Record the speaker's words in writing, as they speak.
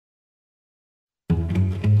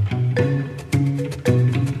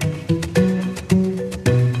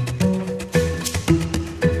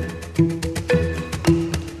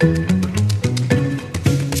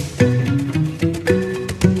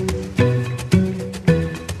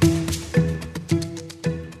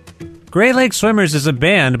Great Lake Swimmers is a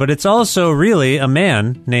band, but it's also really a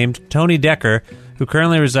man named Tony Dekker, who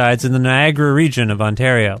currently resides in the Niagara region of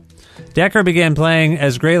Ontario. Dekker began playing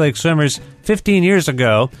as Great Lake Swimmers 15 years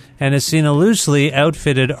ago and has seen a loosely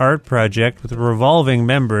outfitted art project with revolving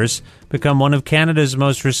members become one of Canada's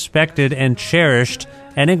most respected and cherished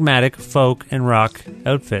enigmatic folk and rock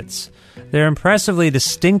outfits. Their impressively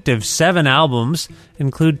distinctive 7 albums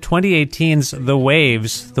include 2018's The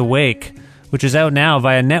Waves, The Wake, which is out now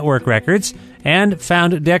via Network Records, and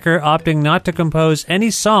found Dekker opting not to compose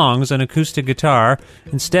any songs on acoustic guitar,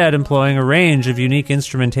 instead employing a range of unique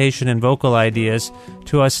instrumentation and vocal ideas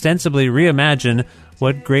to ostensibly reimagine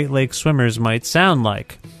what Great Lake Swimmers might sound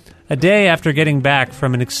like. A day after getting back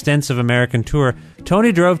from an extensive American tour,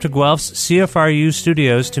 Tony drove to Guelph's CFRU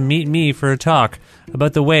studios to meet me for a talk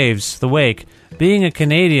about The Waves, The Wake, being a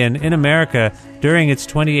Canadian in America during its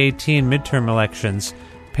 2018 midterm elections,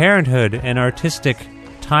 parenthood and artistic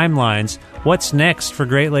timelines, what's next for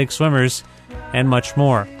Great Lake Swimmers, and much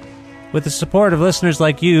more. With the support of listeners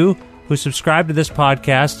like you, who subscribe to this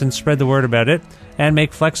podcast and spread the word about it, and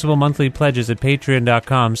make flexible monthly pledges at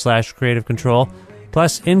patreon.com/creativecontrol,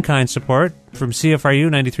 plus in-kind support from CFRU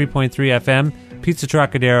 93.3 FM, Pizza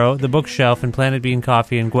Trokadero, The Bookshelf, and Planet Bean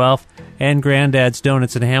Coffee in Guelph, and Grandad's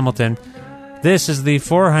Donuts in Hamilton. This is the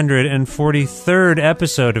 443rd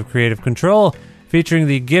episode of Creative Control, featuring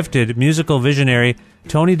the gifted musical visionary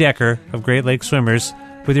Tony Dekker of Great Lake Swimmers,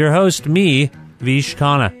 with your host, me, Vish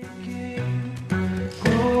Khanna.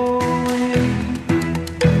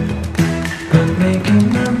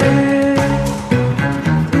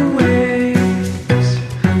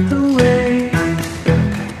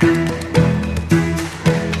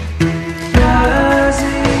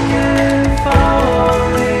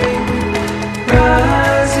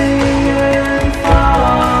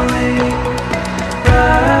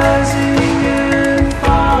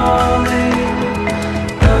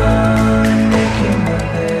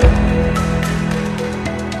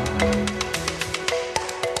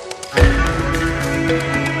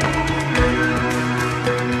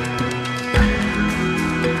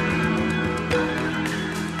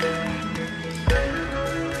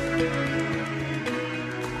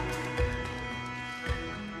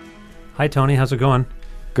 Hi, Tony. How's it going?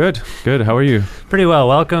 Good. How are you? Pretty well.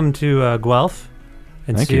 Welcome to Guelph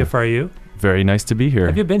and Thank CFRU. You. Very nice to be here.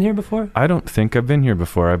 Have you been here before? I don't think I've been here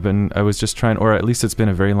before. I was just trying, or at least it's been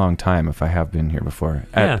a very long time if I have been here before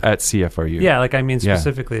at CFRU. Yeah,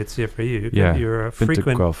 specifically at CFRU. You're a frequent.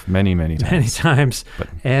 Been to Guelph many times. Many times.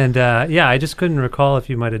 And I just couldn't recall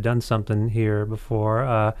if you might have done something here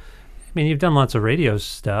before. You've done lots of radio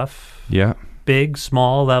stuff. Yeah. Big,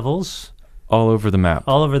 small levels. All over the map.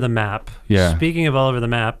 All over the map. Yeah. Speaking of all over the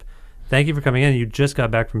map, thank you for coming in. You just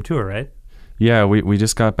got back from tour, right? Yeah, we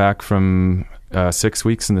just got back from 6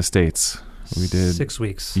 weeks in the States. We did 6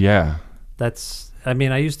 weeks. Yeah. I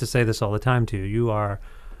used to say this all the time to you. You are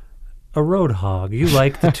a road hog. You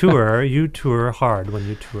like the tour. You tour hard when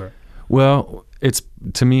you tour. Well,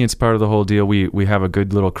 to me it's part of the whole deal. We have a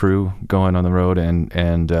good little crew going on the road, and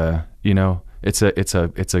it's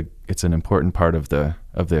an important part of the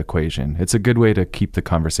equation. It's a good way to keep the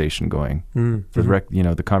conversation going.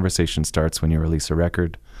 Mm-hmm. The conversation starts when you release a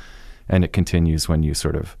record, and it continues when you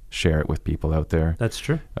sort of share it with people out there. That's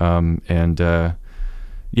true. We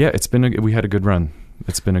had a good run.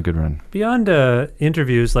 It's been a good run. Beyond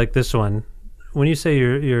interviews like this one, when you say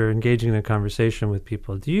you're engaging in a conversation with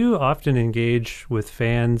people, do you often engage with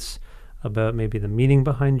fans about maybe the meaning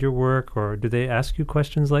behind your work, or do they ask you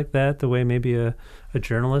questions like that the way maybe a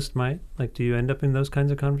journalist might? Like, do you end up in those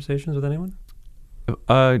kinds of conversations with anyone?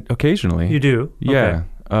 Occasionally. You do? Yeah.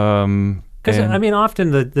 Because,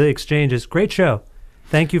 often the exchange is, great show.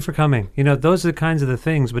 Thank you for coming. Those are the kinds of the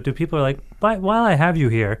things, but do people are like, while I have you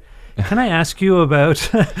here, can I ask you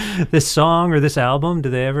about this song or this album?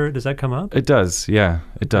 Does that come up? It does, yeah.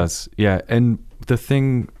 It does, yeah. And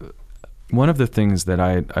one of the things that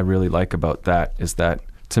I really like about that is that,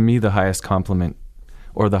 to me, the highest compliment,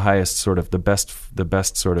 or the highest sort of the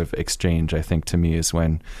best sort of exchange, I think, to me, is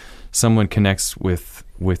when someone connects with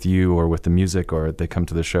you or with the music, or they come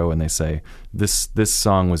to the show and they say, this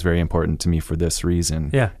song was very important to me for this reason.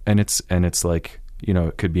 Yeah. And it's like,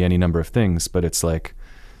 it could be any number of things, but it's like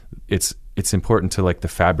it's important to, like, the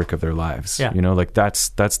fabric of their lives. Yeah.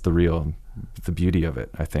 That's the beauty of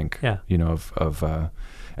it, I think. Yeah.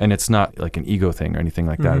 And it's not like an ego thing or anything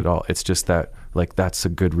like that Mm-hmm. at all. It's just that, like, that's a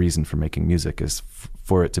good reason for making music, is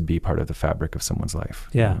for it to be part of the fabric of someone's life.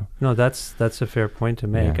 Yeah. No, that's a fair point to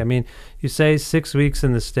make. Yeah. You say 6 weeks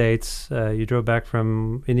in the States. You drove back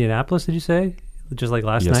from Indianapolis, did you say? just like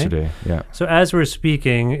last night? Yesterday, yeah. So as we're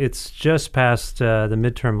speaking, it's just past the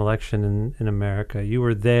midterm election in America. You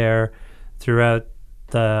were there throughout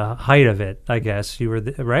the height of it, I guess. You were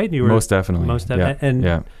right? You were Most definitely.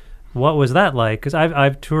 And what was that like? Because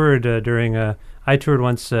I've toured I toured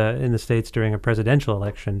once in the States during a presidential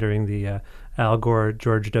election, during the Al Gore,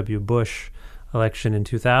 George W. Bush election in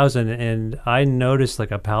 2000, and I noticed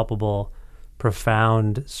like a palpable,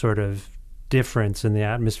 profound sort of difference in the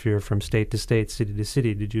atmosphere from state to state, city to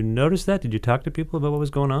city. Did you notice that? Did you talk to people about what was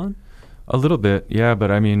going on? A little bit, yeah,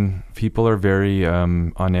 but I mean, people are very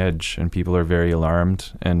on edge, and people are very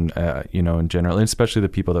alarmed, and in general, and especially the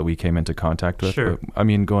people that we came into contact with. Sure. But, I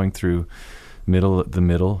mean, going through the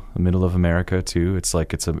middle of America too. It's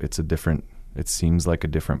like it's a different. It seems like a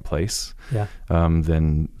different place,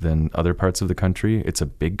 than other parts of the country. It's a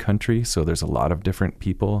big country, so there's a lot of different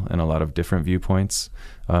people and a lot of different viewpoints.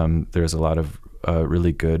 There's a lot of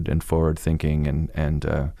really good and forward thinking,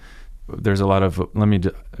 and there's a lot of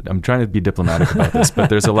I'm trying to be diplomatic about this, but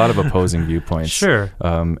there's a lot of opposing viewpoints. Sure.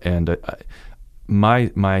 And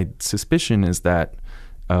my suspicion is that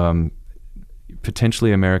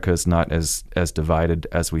potentially America is not as divided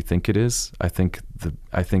as we think it is. I think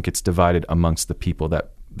it's divided amongst the people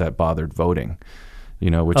that bothered voting.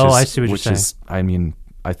 I see what you're saying. I mean,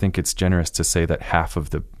 I think it's generous to say that half of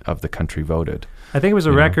the country voted. I think it was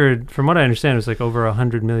a record, from what I understand, it was like over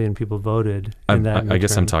 100 million people voted in that midterm. I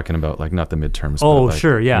guess I'm talking about like not the midterms. Oh, but like,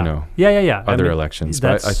 sure, yeah. Yeah. Other elections.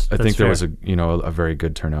 But I think there fair. was a very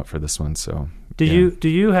good turnout for this one. So do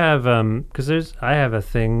you have, because I have a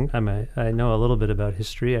thing, I know a little bit about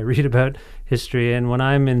history. I read about history, and when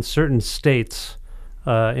I'm in certain states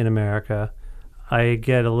in America, I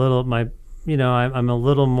get a little, I'm a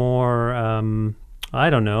little more, I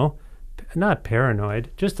don't know, not paranoid,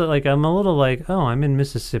 just like I'm a little like, oh, I'm in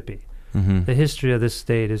Mississippi. Mm-hmm. The history of this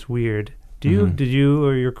state is weird. Did you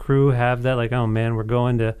or your crew have that, like, oh man, we're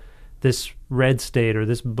going to this red state or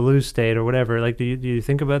this blue state or whatever? Like, do you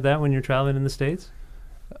think about that when you're traveling in the States?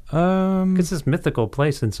 It's this mythical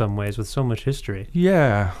place in some ways with so much history.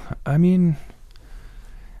 Yeah, I mean,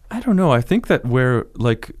 I don't know. I think that where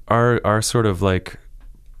like our sort of like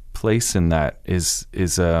place in that is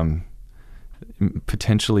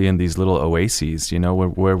potentially in these little oases,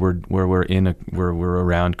 where we're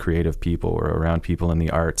around creative people, or around people in the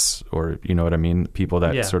arts, or you know what I mean, people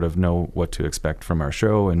that sort of know what to expect from our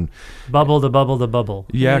show, and bubble to bubble to bubble.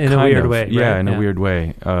 Yeah, in a weird way. Yeah, right? in a weird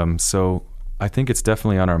way. So I think it's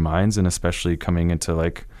definitely on our minds, and especially coming into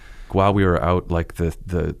like while we were out, like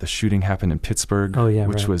the shooting happened in Pittsburgh,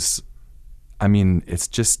 which was. I mean, it's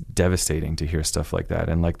just devastating to hear stuff like that.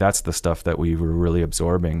 And like, that's the stuff that we were really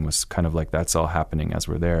absorbing, was kind of like, that's all happening as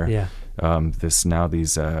we're there. Yeah.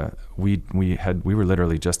 We were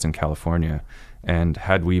literally just in California, and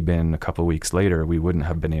had we been a couple of weeks later, we wouldn't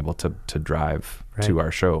have been able to drive to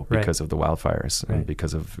our show because of the wildfires, and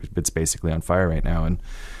because of, it's basically on fire right now. And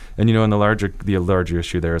and the larger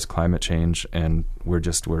issue there is climate change, and we're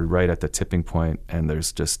right at the tipping point, and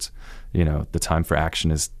there's just, the time for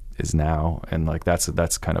action is now, and like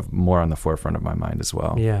that's kind of more on the forefront of my mind as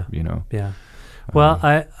well. Yeah. Well,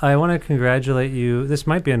 I want to congratulate you. This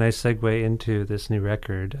might be a nice segue into this new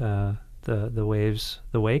record, the Waves,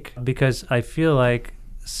 the Wake, because I feel like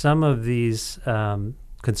some of these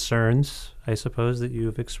concerns, I suppose, that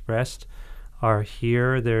you've expressed are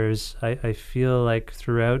here. I feel like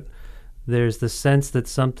throughout there's the sense that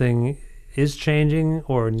something is changing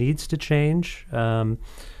or needs to change.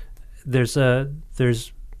 There's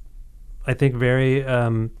I think very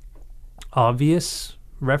obvious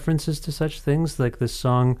references to such things, like the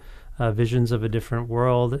song Visions of a Different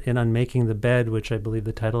World, in Unmaking the Bed, which I believe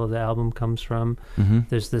the title of the album comes from. Mm-hmm.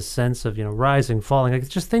 There's this sense of, rising, falling, like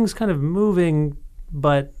it's just things kind of moving,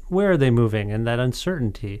 but where are they moving? And that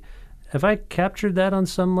uncertainty. Have I captured that on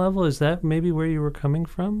some level? Is that maybe where you were coming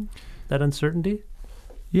from, that uncertainty?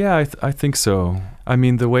 Yeah, I think so. I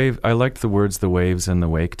mean, I liked the words "the waves" and "the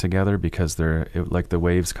wake" together, because like the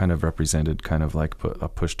waves kind of represented kind of like a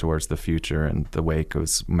push towards the future, and the wake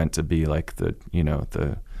was meant to be like the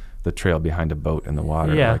trail behind a boat in the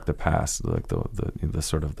water, like the past, like the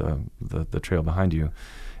sort of the trail behind you,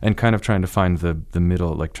 and kind of trying to find the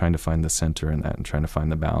middle, like trying to find the center in that, and trying to find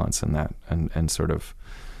the balance in that, and sort of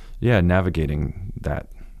navigating that.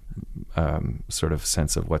 Sort of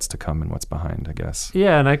sense of what's to come and what's behind, I guess.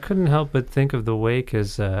 Yeah, and I couldn't help but think of the wake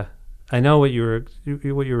as I know what you're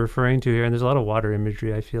referring to here, and there's a lot of water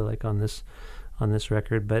imagery, I feel like, on this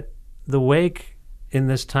record, but the wake in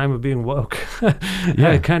this time of being woke.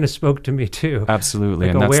 Yeah. It kind of spoke to me too. Absolutely.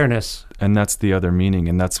 Like and awareness. That's the other meaning.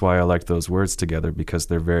 And that's why I like those words together, because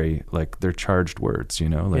they're very, like, they're charged words, you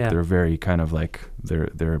know, like they're very kind of like,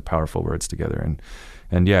 they're powerful words together.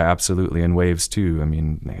 And yeah, absolutely. And waves too. I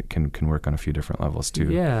mean, it can work on a few different levels too.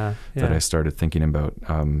 Yeah. That I started thinking about,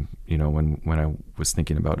 you know, when I was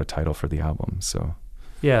thinking about a title for the album. So.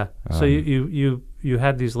 Yeah. So you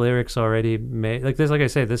had these lyrics already made. Like this, like I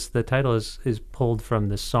say, the title is pulled from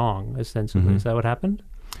the song essentially. Mm-hmm. Is that what happened?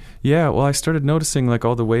 Yeah. Well, I started noticing like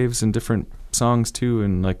all the waves in different songs too,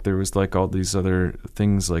 and like there was like all these other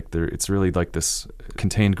things. Like it's really like this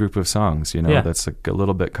contained group of songs, you know, that's like a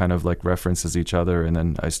little bit kind of like references each other, and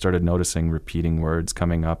then I started noticing repeating words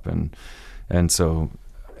coming up, and so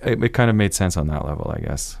it kind of made sense on that level, I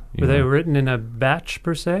guess. Were they written in a batch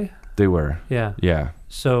per se? They were. Yeah. Yeah.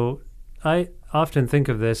 So I often think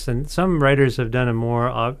of this, and some writers have done a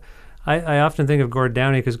more. I often think of Gord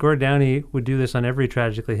Downie, because Gord Downie would do this on every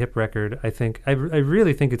Tragically Hip record. I think I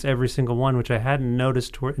really think it's every single one, which I hadn't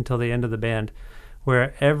noticed until the end of the band,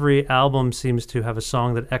 where every album seems to have a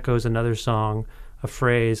song that echoes another song, a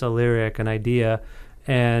phrase, a lyric, an idea,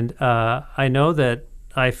 and I know that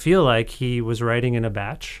I feel like he was writing in a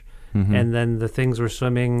batch. Mm-hmm. And then the things were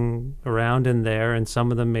swimming around in there, and some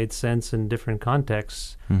of them made sense in different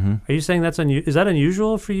contexts. Mm-hmm. Are you saying that's is that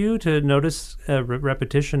unusual for you to notice a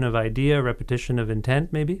repetition of idea, repetition of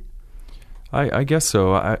intent, maybe? I guess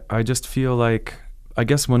so. I just feel like, I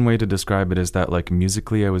guess one way to describe it is that like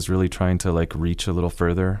musically I was really trying to like reach a little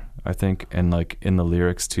further, I think, and like in the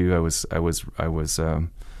lyrics too, I was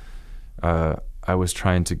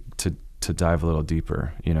trying to dive a little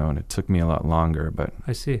deeper, you know, and it took me a lot longer, but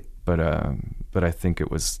I see. But I think it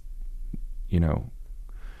was, you know,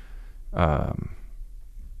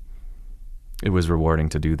 it was rewarding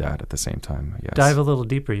to do that at the same time, I guess. Dive a little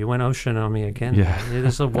deeper. You went ocean on me again. Yeah.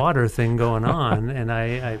 There's a water thing going on, and I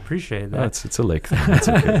appreciate that. It's a lake thing. That's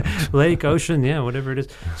okay. Lake, ocean, yeah, whatever it is.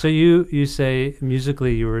 So you say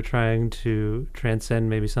musically you were trying to transcend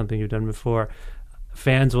maybe something you've done before.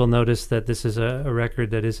 Fans will notice that this is a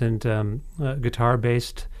record that isn't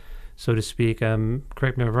guitar-based, so to speak.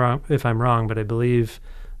 Correct me if I'm wrong, but I believe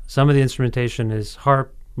some of the instrumentation is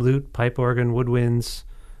harp, lute, pipe organ, woodwinds.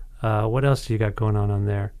 What else do you got going on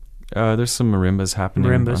there? There's some marimbas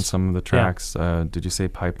happening on some of the tracks. Yeah. Did you say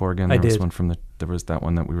pipe organ? There was that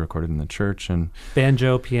one that we recorded in the church, and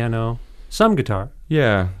banjo, piano, some guitar.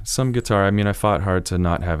 Yeah, some guitar. I mean, I fought hard to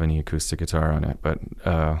not have any acoustic guitar on it, but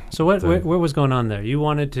so what was going on there?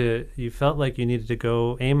 You felt like you needed to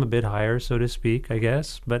go aim a bit higher, so to speak, I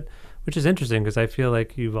guess, but which is interesting because I feel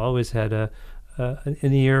like you've always had an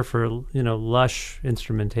ear for, you know, lush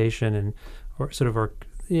instrumentation and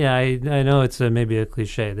I know it's maybe a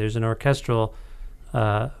cliche. There's an orchestral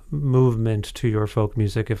movement to your folk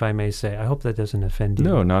music, if I may say. I hope that doesn't offend you.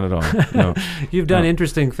 No, not at all. No. You've done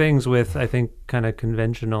interesting things with, I think, kind of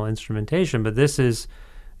conventional instrumentation, but this is,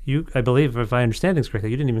 I believe, if I understand things correctly,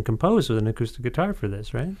 you didn't even compose with an acoustic guitar for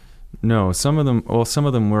this, right? No, some of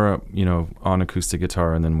them were, you know, on acoustic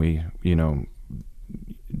guitar, and then we, you know,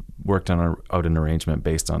 worked out an arrangement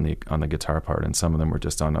based on the guitar part, and some of them were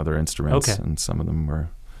just on other instruments, and some of them were,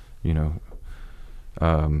 you know,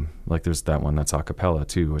 like there's that one that's a cappella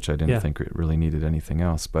too, which I didn't think it really needed anything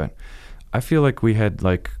else. But I feel like we had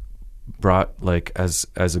like brought like as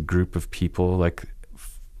a group of people, like,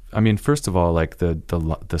 I mean, first of all, like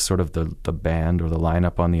the sort of the band or the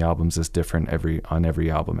lineup on the albums is different on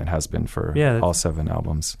every album. It has been for all 7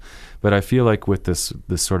 albums. But I feel like with this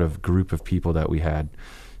sort of group of people that we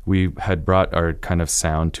had brought our kind of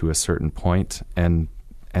sound to a certain point, and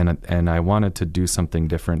I wanted to do something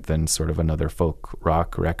different than sort of another folk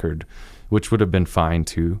rock record, which would have been fine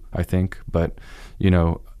too, I think. But, you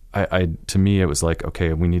know, to me, it was like,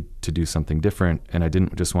 okay, we need to do something different. And I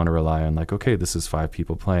didn't just want to rely on like, okay, this is 5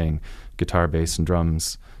 people playing guitar, bass, and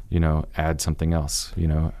drums, you know, add something else, you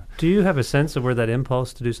know. Do you have a sense of where that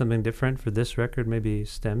impulse to do something different for this record maybe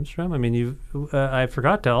stems from? I mean, I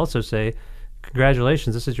forgot to also say,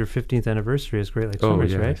 congratulations, this is your 15th anniversary as Great Lake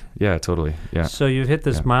Swimmers, right? Yeah, totally. Yeah. So you've hit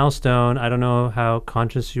this milestone. I don't know how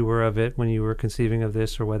conscious you were of it when you were conceiving of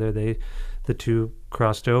this, or whether the two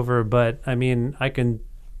crossed over, but I mean, I can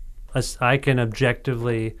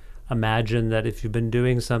objectively imagine that if you've been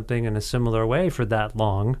doing something in a similar way for that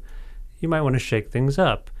long, you might want to shake things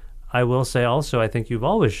up. I will say also, I think you've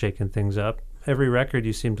always shaken things up. Every record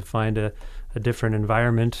you seem to find a different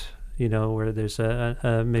environment, you know, where there's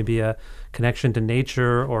maybe a connection to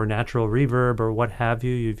nature or natural reverb or what have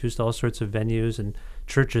you. You've used all sorts of venues and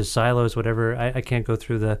churches, silos, whatever. I can't go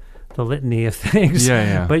through the litany of things.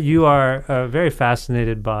 Yeah. But you are very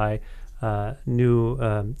fascinated by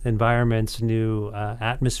new environments, new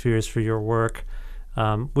atmospheres for your work,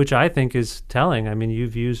 which I think is telling. I mean,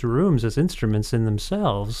 you've used rooms as instruments in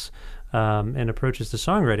themselves and approaches to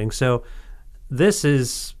songwriting. So this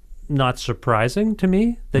is not surprising to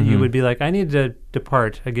me that you would be like, I need to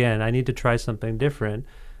depart again. I need to try something different.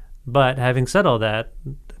 But having said all that,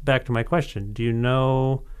 back to my question, do you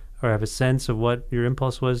know or have a sense of what your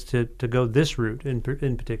impulse was to go this route in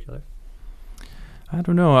particular? I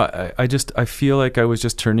don't know. I feel like I was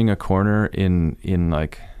just turning a corner in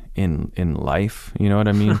life, you know what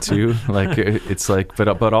I mean, too? Like it's like,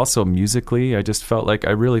 but also musically, I just felt like,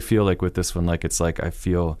 I really feel like with this one, like it's like I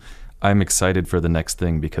feel I'm excited for the next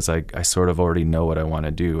thing because I sort of already know what I want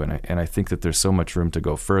to do, and I think that there's so much room to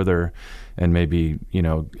go further, and maybe, you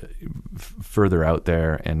know, further out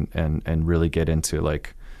there, and really get into,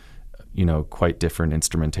 like, you know, quite different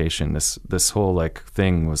instrumentation. This whole like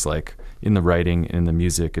thing was like, in the writing, in the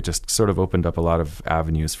music, it just sort of opened up a lot of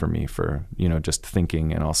avenues for me for, you know, just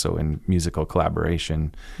thinking, and also in musical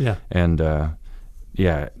collaboration. Yeah. And I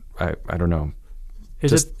don't know.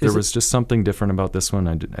 There was just something different about this one,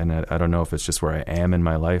 and I don't know if it's just where I am in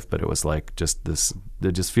my life, but it was like just this. I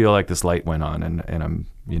just feel like this light went on, and I'm,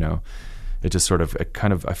 you know, it just sort of,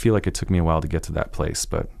 I feel like it took me a while to get to that place,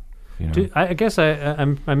 but. You know. I guess I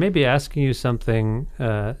may be asking you something.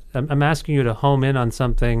 I'm asking you to home in on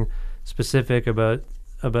something specific about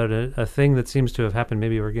a thing that seems to have happened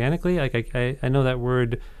maybe organically. Like I know that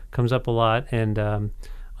word comes up a lot, and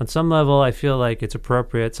on some level I feel like it's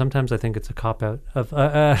appropriate. Sometimes I think it's a cop-out of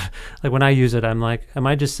like when I use it, I'm like, am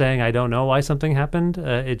I just saying I don't know why something happened?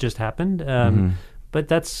 It just happened. But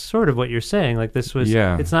that's sort of what you're saying. Like this was,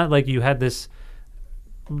 it's not like you had this,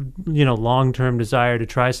 you know, long-term desire to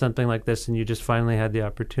try something like this and you just finally had the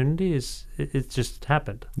opportunity. It just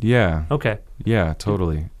happened. Yeah. Okay. Yeah,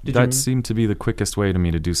 totally. That seemed to be the quickest way to me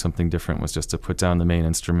to do something different, was just to put down the main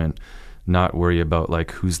instrument, not worry about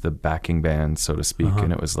like who's the backing band, so to speak.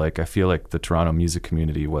 And it was like, I feel like the Toronto music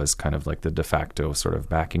community was kind of like the de facto sort of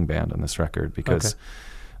backing band on this record, because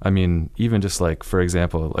I mean, even just like, for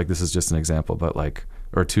example, like this is just an example, but like,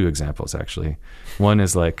 or two examples actually. One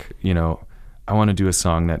is like, you know, I want to do a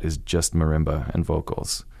song that is just marimba and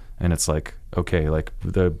vocals. And it's like, okay, like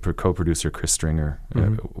the co-producer, Chris Stringer,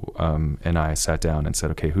 and I sat down and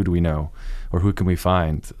said, okay, who do we know? Or who can we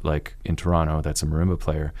find like in Toronto that's a marimba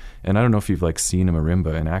player? And I don't know if you've like seen a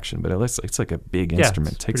marimba in action, but it's like a big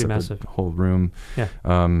instrument. It takes up massive. A whole room. Yeah.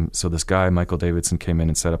 So this guy, Michael Davidson, came in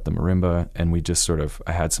and set up the marimba, and we just sort of,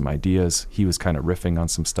 I had some ideas. He was kind of riffing on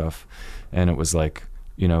some stuff. And it was like,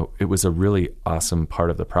 you know, it was a really awesome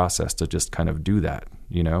part of the process to just kind of do that,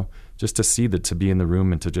 you know, just to see that, to be in the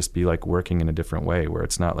room and to just be like working in a different way, where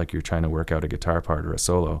it's not like you're trying to work out a guitar part or a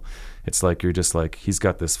solo. It's like you're just like, he's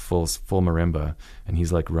got this full marimba and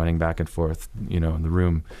he's like running back and forth, you know, in the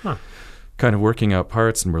room, kind of working out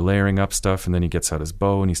parts, and we're layering up stuff. And then he gets out his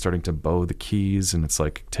bow and he's starting to bow the keys, and it's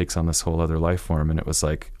like takes on this whole other life form. And it was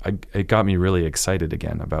like, it got me really excited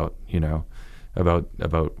again about, you know, about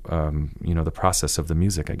you know, the process of the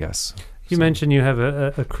music, I guess. You mentioned you have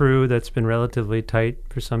a crew that's been relatively tight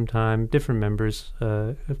for some time. Different members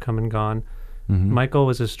have come and gone. Michael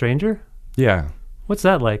was a stranger? Yeah. What's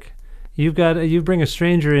that like? You bring a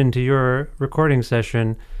stranger into your recording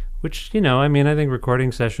session, which, you know, I mean, I think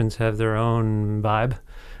recording sessions have their own vibe.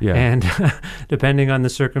 Yeah. And depending on the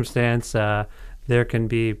circumstance, there can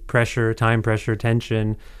be pressure, time pressure,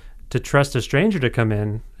 tension. To trust a stranger to come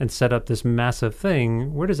in and set up this massive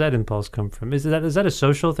thing, where does that impulse come from? Is that a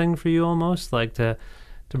social thing for you almost? Like to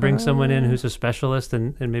bring someone in who's a specialist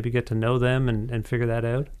and maybe get to know them and figure that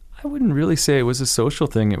out? I wouldn't really say it was a social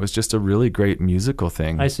thing. It was just a really great musical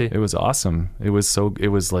thing. I see. It was awesome. It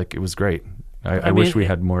was great. I wish we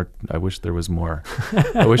had more. I wish there was more.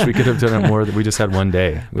 I wish we could have done it more. We just had one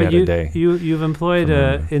day. We had a day. You've employed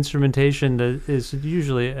instrumentation that is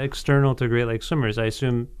usually external to Great Lake Swimmers. I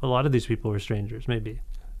assume a lot of these people were strangers, maybe.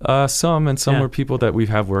 Some were people that we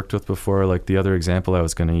have worked with before. Like the other example I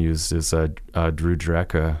was going to use is Drew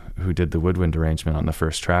Drecka, who did the woodwind arrangement on the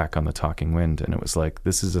first track on the Talking Wind. And it was like,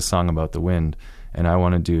 this is a song about the wind, and I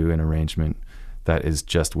want to do an arrangement that is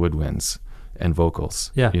just woodwinds and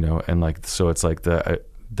vocals, you know, and like, so it's like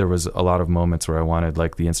there was a lot of moments where I wanted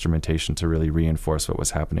like the instrumentation to really reinforce what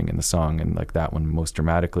was happening in the song, and like that one most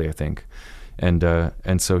dramatically, I think.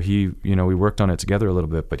 And so he, you know, we worked on it together a little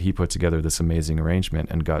bit, but he put together this amazing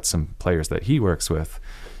arrangement and got some players that he works with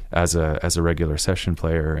as a regular session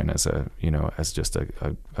player and as a, you know, as just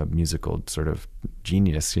a musical sort of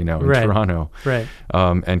genius, you know, in Toronto,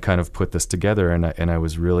 and kind of put this together. And I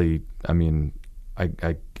was really, I mean,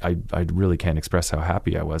 I really can't express how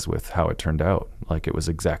happy I was with how it turned out. like it was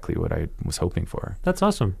exactly what I was hoping for. That's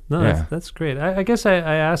awesome. No, Yeah. that's great. I guess I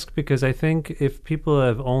ask because I think if people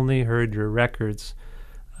have only heard your records,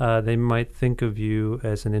 they might think of you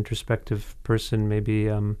as an introspective person, maybe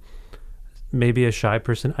a shy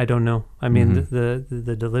person. I don't know. I mean,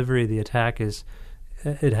 the delivery, the attack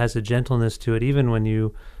it has a gentleness to it, even when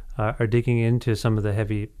you are digging into some of the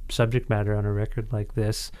heavy subject matter on a record like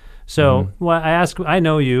this. So I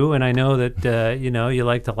know you, and I know that you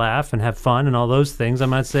like to laugh and have fun and all those things.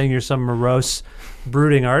 I'm not saying you're some morose,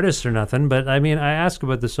 brooding artist or nothing, but I mean, I ask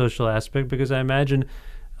about the social aspect because I imagine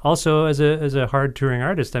also as a hard touring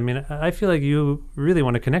artist, I mean, I feel like you really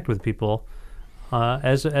want to connect with people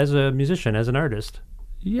as a musician, as an artist.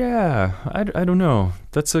 Yeah, I don't know.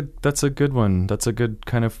 That's a good one. That's a good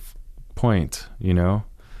kind of point, you know.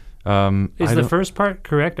 Is the first part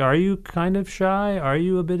correct? Are you kind of shy? Are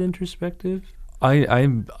you a bit introspective?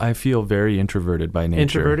 I feel very introverted by nature.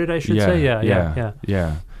 Introverted, I should say.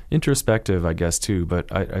 Yeah. Introspective, I guess too. But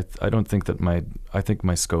I don't think that I think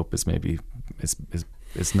my scope is maybe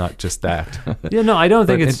is not just that. Yeah, no, I don't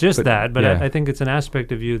think it's just that. But yeah. I think it's an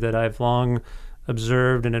aspect of you that I've long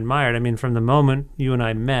observed and admired. I mean, from the moment you and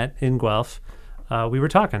I met in Guelph, we were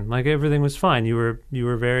talking like everything was fine. You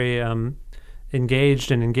were very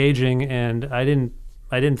engaged and engaging, and I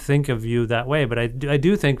didn't think of you that way, but I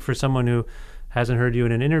do think for someone who hasn't heard you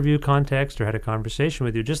in an interview context or had a conversation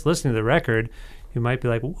with you, just listening to the record, you might be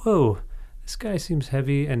like, whoa, this guy seems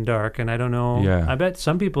heavy and dark, and I don't know. Yeah. I bet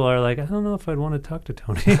some people are like, I don't know if I'd want to talk to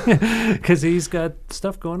Tony because he's got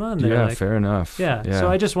stuff going on there. Yeah, like, fair enough. Yeah. So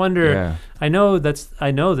I just wonder. Yeah. I know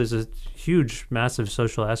there's a huge, massive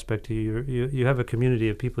social aspect to you. You have a community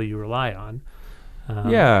of people you rely on.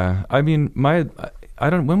 Yeah, I mean, I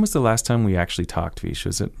don't. When was the last time we actually talked, Vish?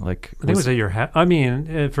 Was it like? I think it was at your house. I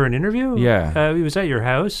mean, for an interview. Yeah, it was at your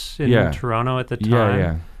house in Toronto at the time.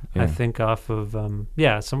 Yeah. I think off of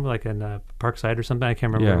somewhere like in Parkside or something. I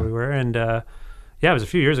can't remember where we were, and it was a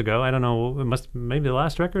few years ago. I don't know. It maybe the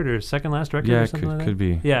last record or second last record. Yeah, or something like that. Could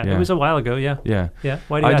be. Yeah, it was a while ago. Yeah. Yeah.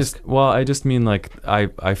 Why do you ask? I just mean like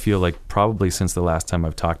I feel like probably since the last time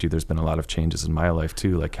I've talked to you, there's been a lot of changes in my life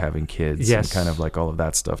too, like having kids and kind of like all of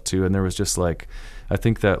that stuff too. And there was just like, I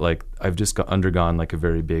think that like I've just undergone like a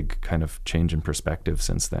very big kind of change in perspective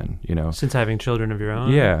since then, you know. Since having children of your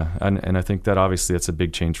own. Yeah, and I think that obviously it's a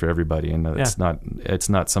big change for everybody, and it's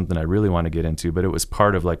not something I really want to get into, but it was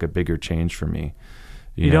part of like a bigger change for me.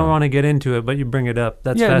 You don't want to get into it, but you bring it up.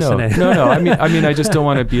 That's fascinating. No. I mean, I just don't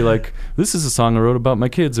want to be like, this is a song I wrote about my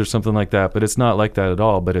kids or something like that. But it's not like that at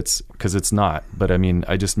all. But it's because it's not. But I mean,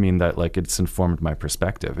 I just mean that like it's informed my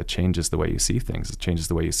perspective. It changes the way you see things. It changes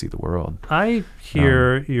the way you see the world. I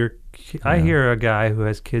hear I hear a guy who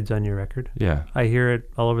has kids on your record. Yeah. I hear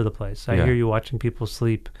it all over the place. I hear you watching people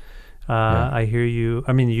sleep. I hear you.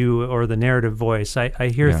 I mean, you or the narrative voice. I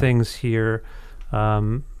hear things here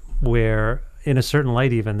where. In a certain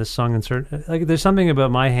light, even this song, like there's something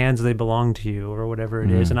about my hands, they belong to you, or whatever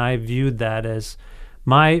it is, and I viewed that as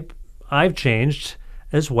I've changed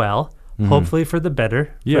as well, hopefully for the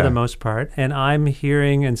better, for the most part, and I'm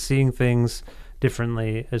hearing and seeing things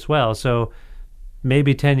differently as well. So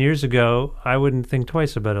maybe 10 years ago, I wouldn't think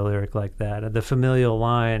twice about a lyric like that, the familial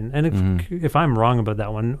line, and if I'm wrong about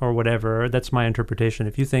that one or whatever, that's my interpretation.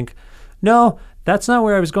 If you think, no, that's not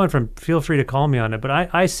where I was going from, feel free to call me on it. But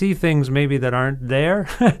I see things maybe that aren't there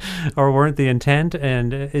or weren't the intent,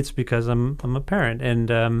 and it's because I'm a parent.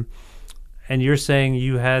 And you're saying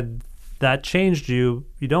you had that changed you.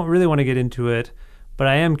 You don't really want to get into it, but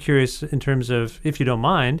I am curious in terms of, if you don't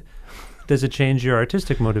mind, does it change your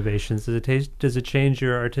artistic motivations? Does it change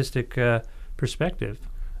your artistic perspective?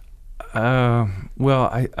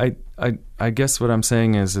 Well, I guess what I'm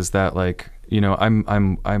saying is that like, you know,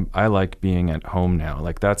 I like being at home now.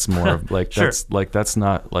 Like that's more of like Sure. that's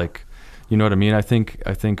not like, you know what I mean? I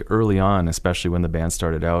think early on, especially when the band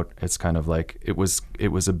started out, it's kind of like it was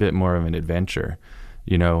a bit more of an adventure,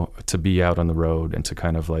 you know, to be out on the road and to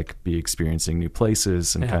kind of like be experiencing new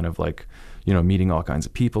places and kind of like, you know, meeting all kinds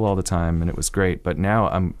of people all the time, and it was great. But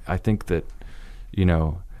now I think that, you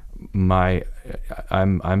know,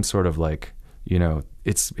 I'm sort of like, you know,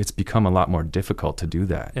 it's become a lot more difficult to do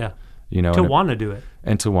that. Yeah. You know, to want to do it,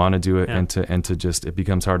 and to just, it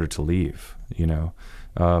becomes harder to leave, you know,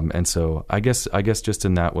 and so I guess just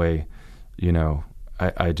in that way, you know,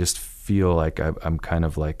 I just feel like I'm kind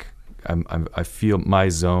of like I feel my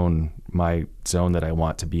zone that I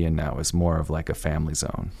want to be in now is more of like a family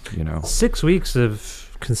zone, you know. 6 weeks of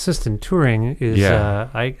consistent touring is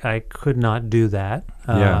I could not do that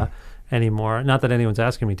anymore. Not that anyone's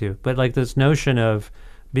asking me to, but like this notion of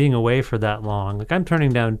being away for that long. Like I'm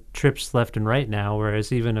turning down trips left and right now,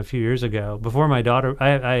 whereas even a few years ago, before my daughter,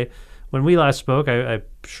 when we last spoke, I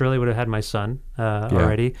surely would have had my son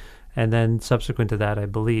already. And then subsequent to that, I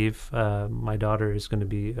believe my daughter is going to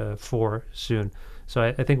be 4 soon. So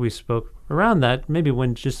I think we spoke around that, maybe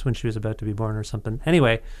when she was about to be born or something.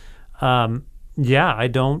 Anyway, I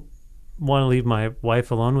don't want to leave my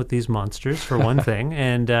wife alone with these monsters, for one thing.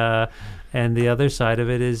 And the other side of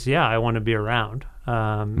it is, I want to be around.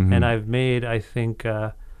 And I've made, I think,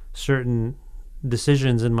 certain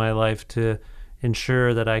decisions in my life to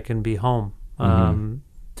ensure that I can be home.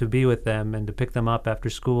 To be with them and to pick them up after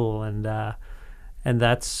school, and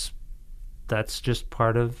that's just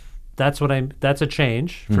part of that's a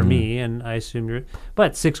change for me, and I assume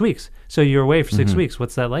but 6 weeks. So you're away for 6 weeks.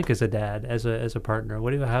 What's that like as a dad, as a partner?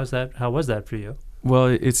 How was that for you? Well,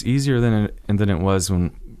 it's easier than it was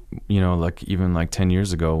when, like even like 10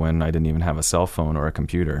 years ago when I didn't even have a cell phone or a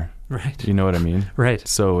computer. Right. You know what I mean? Right.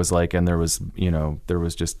 So it was like, and it was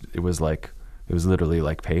literally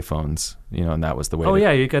like payphones, and that was the way. Oh,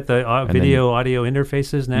 you got the audio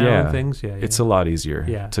interfaces now and things. Yeah, it's a lot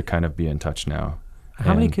easier to kind of be in touch now.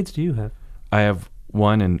 How many kids do you have? I have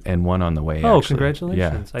one and one on the way. Oh, actually.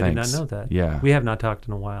 Congratulations! Yeah, I did not know that. Yeah, we have not talked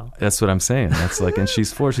in a while. That's what I'm saying. That's like, and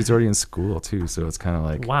she's 4. She's already in school too, so it's kind of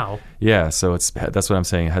like wow. Yeah, so that's what I'm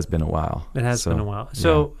saying. It has been a while. It has been a while.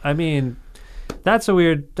 So I mean, that's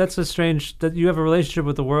a strange that you have a relationship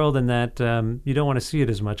with the world and that you don't want to see it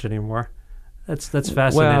as much anymore. That's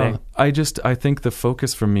fascinating. Well, I think the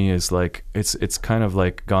focus for me is like it's kind of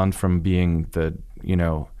like gone from being the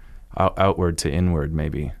outward to inward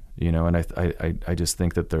maybe, and I just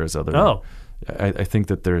think that there's other. I think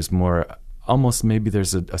that there's more, almost maybe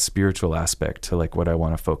there's a spiritual aspect to like what I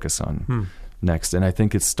want to focus on next, and I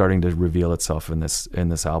think it's starting to reveal itself in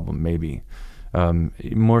this album maybe.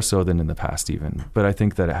 More so than in the past even, but I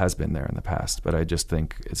think that it has been there in the past, but I just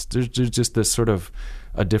think there's just this sort of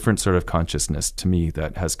a different sort of consciousness to me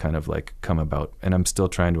that has kind of like come about, and I'm still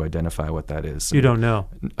trying to identify what that is. You don't know?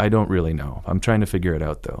 I don't really know. I'm trying to figure it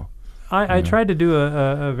out though. I tried to do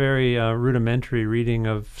a very rudimentary reading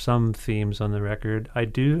of some themes on the record. I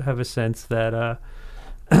do have a sense that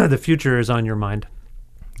the future is on your mind.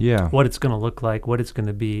 Yeah. What it's going to look like, what it's going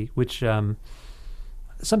to be, which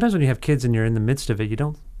sometimes when you have kids and you're in the midst of it,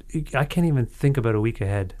 I can't even think about a week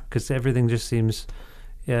ahead because everything just seems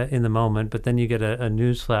in the moment. But then you get a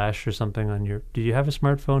news flash or something on your. Do you have a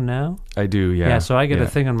smartphone now? I do, yeah. Yeah, so I get a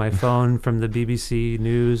thing on my phone from the BBC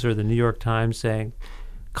News or the New York Times saying,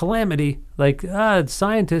 calamity, like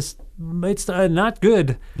scientists, it's not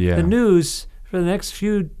good. Yeah. The news for the next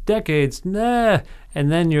few decades, nah. And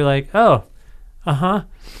then you're like, oh,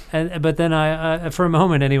 but then I for a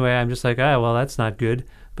moment anyway, I'm just like, well, that's not good.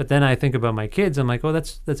 But then I think about my kids. I'm like, oh,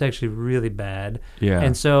 that's actually really bad. Yeah.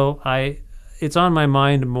 And so it's on my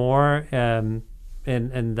mind more, and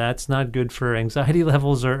that's not good for anxiety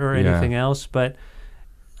levels or anything else. But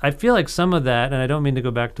I feel like some of that, and I don't mean to go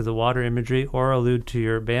back to the water imagery or allude to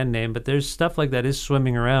your band name, but there's stuff like that is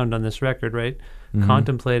swimming around on this record, right? Mm-hmm.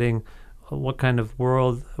 Contemplating what kind of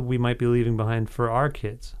world we might be leaving behind for our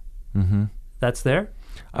kids. Mm-hmm. That's there?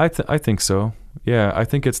 I think so. Yeah, I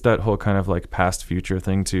think it's that whole kind of like past future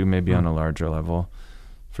thing too, maybe on a larger level,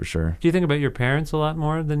 for sure. Do you think about your parents a lot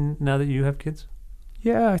more than now that you have kids?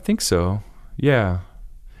 Yeah, I think so. Yeah,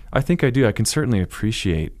 I think I do. I can certainly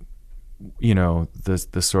appreciate,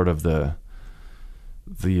 the sort of the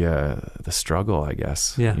struggle, I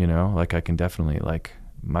guess. Yeah. Like I can definitely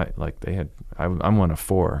I'm one of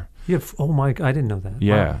 4. I didn't know that.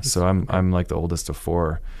 Yeah, wow. So I'm like the oldest of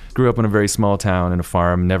 4. Grew up in a very small town in a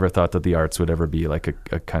farm. Never thought that the arts would ever be like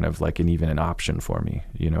a kind of like even an option for me.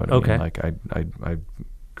 You know what I mean? Like I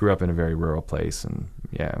grew up in a very rural place, and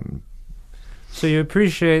yeah. So you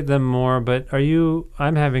appreciate them more, but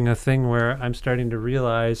I'm having a thing where I'm starting to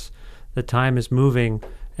realize the time is moving,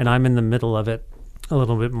 and I'm in the middle of it a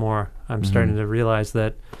little bit more. I'm starting to realize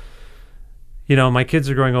that. My kids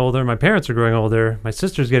are growing older, my parents are growing older, my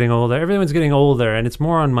sister's getting older, everyone's getting older, and it's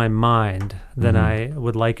more on my mind than I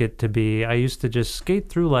would like it to be. I used to just skate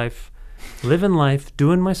through life, living life,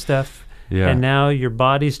 doing my stuff, and now your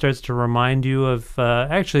body starts to remind you of,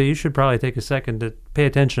 actually, you should probably take a second to pay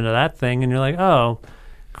attention to that thing, and you're like, oh,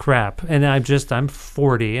 crap. And I'm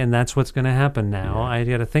 40, and that's what's going to happen now. I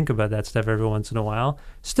got to think about that stuff every once in a while.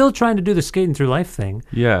 Still trying to do the skating through life thing.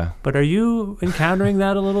 Yeah. But are you encountering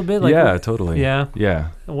that a little bit? Like, yeah, totally. Yeah?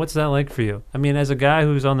 Yeah. What's that like for you? I mean, as a guy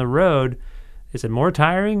who's on the road, is it more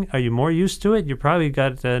tiring? Are you more used to it? You probably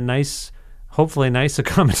got a nice hopefully nice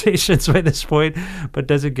accommodations by this point, but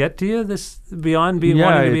does it get to you this beyond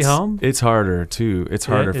wanting to be home? It's harder too. It's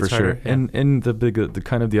harder for sure. Yeah. And the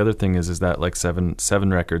kind of the other thing is that like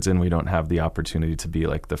seven records in, we don't have the opportunity to be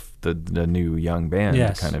like the new young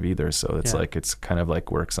band kind of either. So it's like it's kind of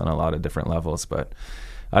like works on a lot of different levels. But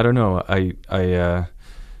I don't know.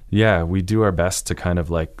 We do our best to kind of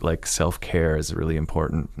like self-care is really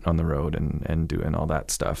important on the road, and doing all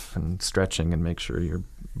that stuff and stretching and make sure you're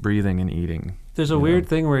breathing and eating. There's a weird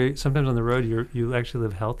thing where sometimes on the road you actually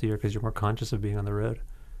live healthier because you're more conscious of being on the road.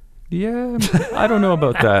 Yeah, I don't know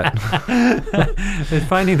about that. And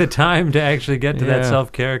finding the time to actually get to that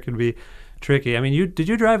self-care can be tricky. I mean, did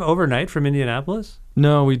you drive overnight from Indianapolis?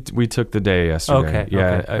 No, we took the day yesterday.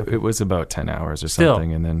 Okay. It was about 10 hours or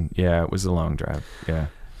something, and then it was a long drive.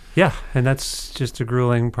 Yeah, and that's just a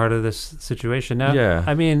grueling part of this situation. Now,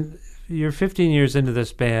 I mean, you're 15 years into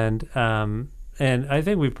this band, and I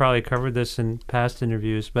think we've probably covered this in past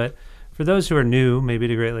interviews, but for those who are new, maybe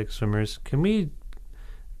to Great Lake Swimmers, can we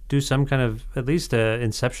do some kind of, at least a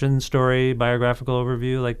inception story, biographical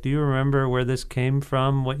overview? Like, do you remember where this came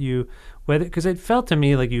from, because it felt to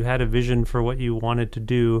me like you had a vision for what you wanted to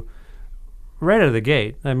do right out of the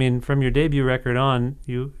gate. I mean, from your debut record on,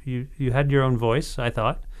 you had your own voice, I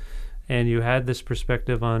thought, and you had this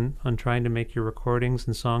perspective on trying to make your recordings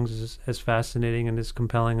and songs as fascinating and as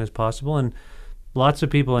compelling as possible. And lots of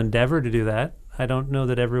people endeavor to do that. I don't know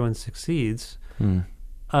that everyone succeeds.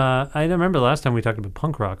 I remember last time we talked about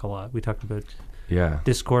punk rock a lot. We talked about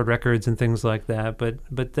Discord records and things like that,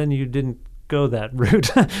 but then you didn't go that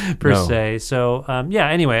route per se. So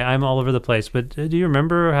anyway, I'm all over the place. But do you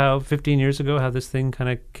remember how 15 years ago how this thing kind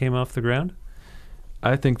of came off the ground?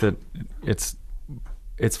 I think that it's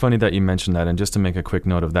funny that you mentioned that, and just to make a quick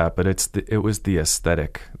note of that, but it was the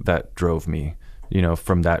aesthetic that drove me,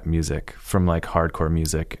 from that music, from like hardcore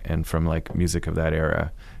music and from like music of that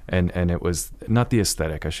era. And it was not the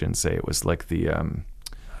aesthetic, I shouldn't say. It was like the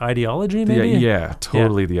ideology, maybe?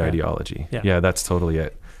 Totally the ideology. Yeah, that's totally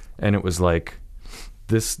it. And it was like,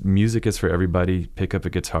 this music is for everybody. Pick up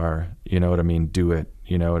a guitar, you know what I mean? Do it,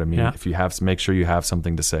 you know what I mean? If you have, make sure you have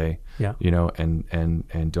something to say,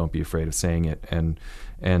 and don't be afraid of saying it. And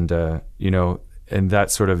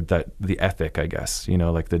that sort of the ethic, I guess,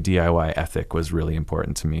 like the DIY ethic was really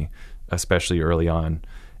important to me, especially early on.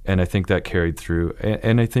 And I think that carried through.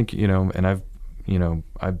 And I think, and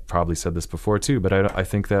I've probably said this before too, but I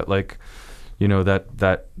think that like,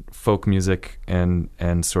 that folk music and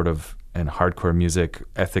hardcore music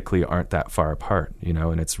ethically aren't that far apart,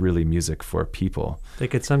 and it's really music for people. They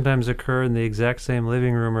could sometimes occur in the exact same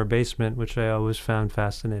living room or basement, which I always found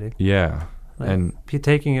fascinating. Yeah. Like, and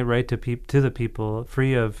taking it right to the people,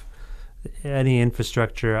 free of any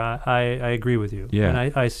infrastructure. I agree with you. Yeah.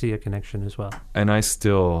 And I see a connection as well. And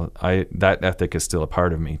that ethic is still a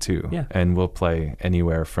part of me too. Yeah. And we'll play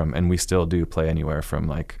anywhere from, and we still do play anywhere from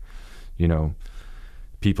like,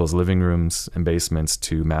 people's living rooms and basements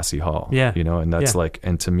to Massey Hall. Yeah. And that's like,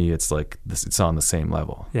 and to me, it's like this, it's on the same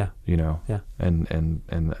level. Yeah. Yeah. And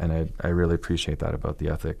I really appreciate that about the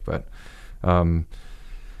ethic. But,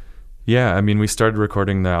 I mean, we started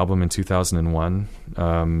recording the album in 2001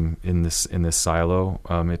 in this silo.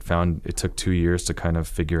 It took 2 years to kind of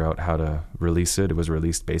figure out how to release it. It was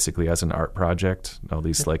released basically as an art project, all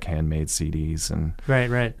these like handmade CDs and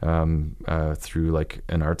through like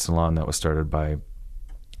an art salon that was started by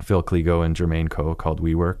Phil Kligo and Jermaine Coe called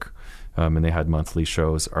WeWork. And they had monthly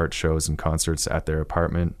shows, art shows and concerts at their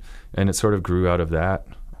apartment. And it sort of grew out of that.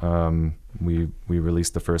 We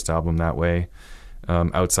released the first album that way.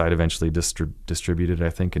 Outside eventually distributed, I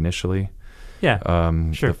think, initially. Yeah,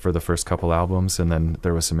 sure. For the first couple albums. And then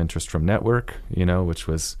there was some interest from Network, which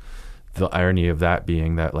was the irony of that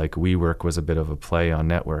being that like WeWork was a bit of a play on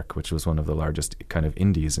Network, which was one of the largest kind of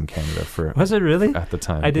indies in Canada for. Was it really? At the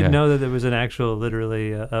time. I didn't know that there was an actual,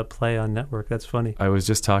 literally a play on Network. That's funny. I was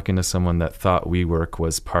just talking to someone that thought WeWork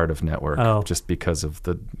was part of Network just because of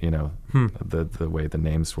the, the way the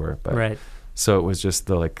names were. But, right. So it was just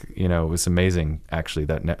it was amazing actually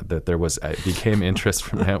that there was became interest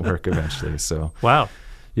from Network eventually. So wow,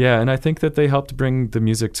 yeah, and I think that they helped bring the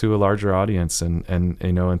music to a larger audience, and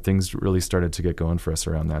things really started to get going for us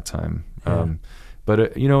around that time. Yeah.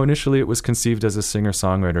 But initially it was conceived as a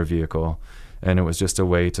singer-songwriter vehicle, and it was just a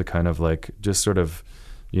way to kind of like just sort of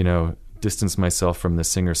distance myself from the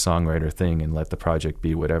singer-songwriter thing and let the project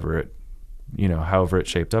be whatever it. However it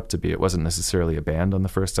shaped up to be. It wasn't necessarily a band on the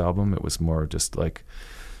first album. It was more just like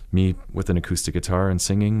me with an acoustic guitar and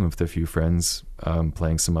singing with a few friends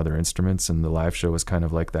playing some other instruments, and the live show was kind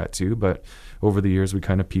of like that too. But over the years, we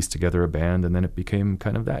kind of pieced together a band, and then it became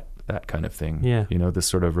kind of that kind of thing. Yeah. You know, this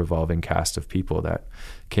sort of revolving cast of people that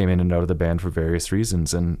came in and out of the band for various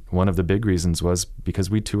reasons. And one of the big reasons was because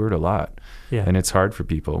we toured a lot. Yeah. And it's hard for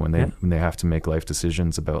people when they have to make life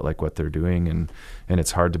decisions about like what they're doing, and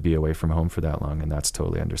it's hard to be away from home for that long, and that's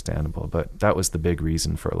totally understandable. But that was the big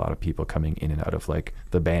reason for a lot of people coming in and out of like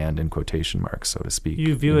the band in quotation marks, so to speak.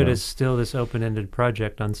 You view it as still this open-ended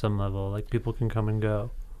project on some level, like people can come and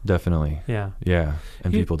go. Definitely. Yeah. Yeah.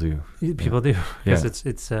 And people do. People do. Because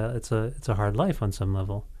it's a hard life on some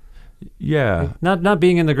level. Yeah. Not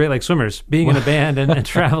being in the Great Lake Swimmers, being in a band and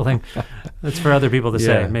traveling. That's for other people to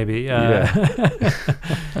say, maybe.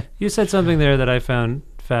 You said something there that I found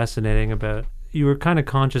fascinating about, you were kind of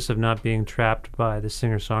conscious of not being trapped by the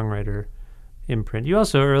singer-songwriter imprint. You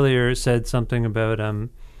also earlier said something about,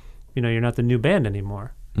 you're not the new band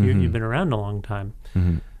anymore. Mm-hmm. You've been around a long time.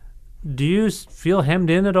 Mm-hmm. Do you feel hemmed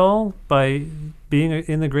in at all by being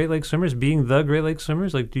in the Great Lake Swimmers, being the Great Lake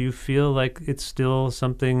Swimmers? Like, do you feel like it's still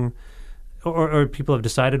something, or people have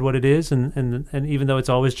decided what it is, and even though it's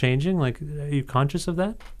always changing, like, are you conscious of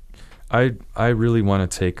that? I really want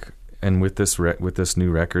to take, and with this new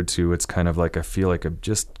record too, it's kind of like I feel like I'm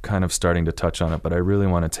just kind of starting to touch on it, but I really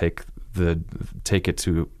want to take it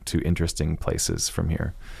to interesting places from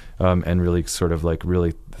here, and really sort of like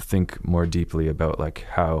really think more deeply about like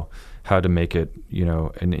how to make it,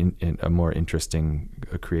 in a more interesting,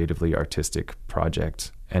 creatively artistic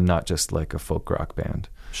project, and not just like a folk rock band.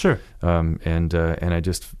 Sure. And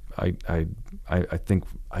I think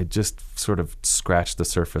I just sort of scratched the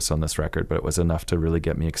surface on this record, but it was enough to really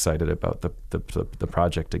get me excited about the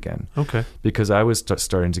project again. Okay. Because I was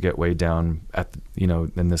starting to get way down at,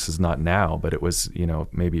 and this is not now, but it was,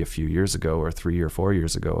 maybe a few years ago or 3 or 4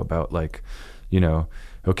 years ago, about like,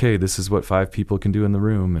 okay, this is what 5 people can do in the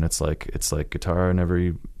room. And it's like guitar on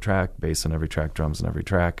every track, bass on every track, drums on every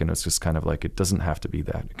track. And it's just kind of like, it doesn't have to be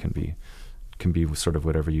that. It can be sort of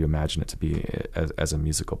whatever you imagine it to be as a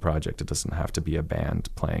musical project. It doesn't have to be a band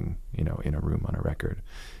playing, in a room on a record.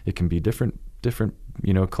 It can be different, a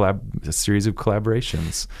series of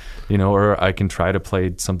collaborations, or I can try to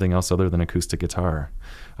play something else other than acoustic guitar.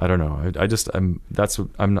 I don't know.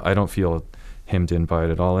 I don't feel hemmed in by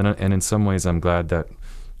it at all. And in some ways I'm glad that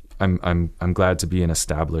I'm glad to be an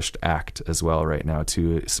established act as well right now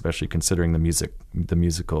too, especially considering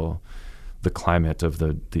the climate of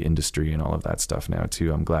the industry and all of that stuff now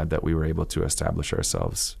too. I'm glad that we were able to establish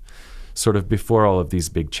ourselves sort of before all of these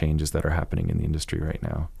big changes that are happening in the industry right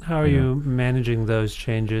now. How are you managing those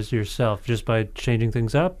changes yourself? Just by changing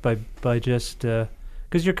things up, by just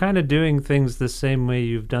because you're kind of doing things the same way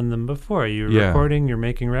you've done them before. You're recording, you're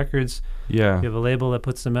making records. Yeah. You have a label that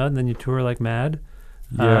puts them out, and then you tour like mad.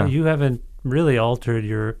 Yeah. You haven't really altered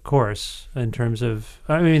your course in terms of,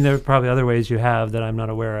 I mean, there are probably other ways you have that I'm not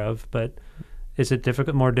aware of, but is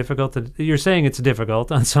it more difficult? You're saying it's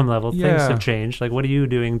difficult on some level. Yeah. Things have changed. Like, what are you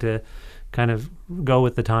doing to kind of go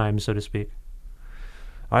with the times, so to speak?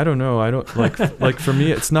 I don't know. I don't like for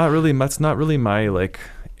me, that's not really my like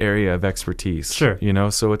area of expertise. Sure.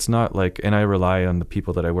 So it's not like, and I rely on the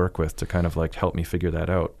people that I work with to kind of like help me figure that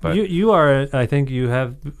out. But I think you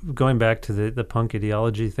have, going back to the punk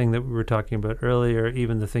ideology thing that we were talking about earlier,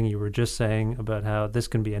 even the thing you were just saying about how this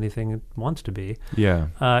can be anything it wants to be. Yeah.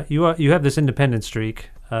 You have this independent streak,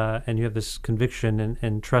 and you have this conviction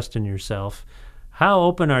and trust in yourself. How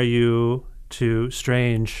open are you to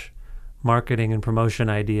strange marketing and promotion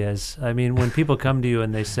ideas? I mean, when people come to you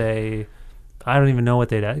and they say, I don't even know what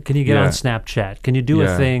they do. Can you get on Snapchat? Can you do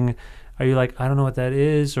a thing? Are you like, I don't know what that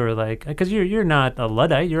is? Or like, because you're not a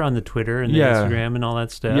Luddite. You're on the Twitter and the Instagram and all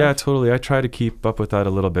that stuff. Yeah, totally. I try to keep up with that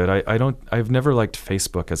a little bit. I've never liked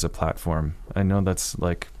Facebook as a platform. I know that's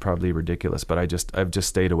like probably ridiculous, but I've just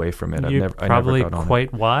stayed away from it. You're probably got on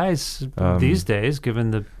quite wise these days,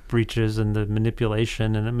 given the breaches and the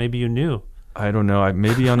manipulation, and maybe you knew. I don't know.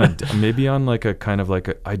 Maybe on like a kind of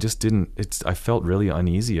like I just didn't. I felt really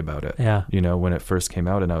uneasy about it. Yeah. When it first came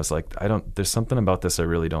out, and I was like, there's something about this I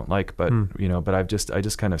really don't like. But but I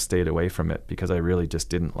just kind of stayed away from it because I really just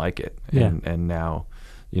didn't like it. And now,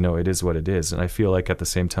 it is what it is. And I feel like at the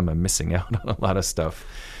same time I'm missing out on a lot of stuff.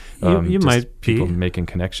 You might be people making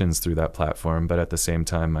connections through that platform, but at the same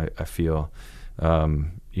time I feel,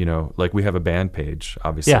 like we have a band page,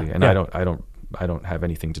 obviously, and I don't have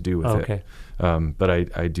anything to do with it. But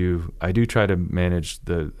I do try to manage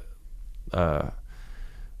the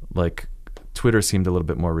like Twitter seemed a little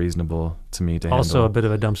bit more reasonable to me to Also handle. a bit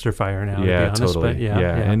of a dumpster fire now, Yeah, to be honest. totally. But yeah.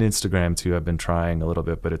 And Instagram too. I've been trying a little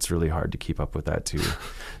bit, but it's really hard to keep up with that too.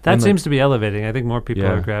 That And, seems to be elevating. I think more people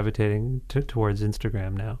Yeah. are gravitating towards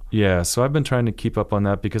Instagram now. Yeah, so I've been trying to keep up on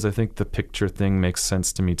that because I think the picture thing makes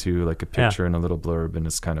sense to me too, like a picture and a little blurb, and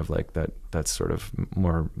it's kind of like that's sort of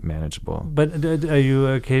more manageable. But are you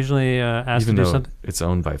occasionally asked Even to do though something? it's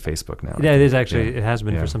owned by Facebook now. Yeah, it is actually. Yeah. It has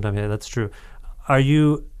been Yeah. for some time. Yeah, that's true. Are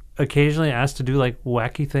you occasionally asked to do like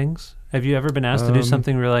wacky things? Have you ever been asked to do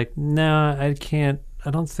something where you're like, no, I can't,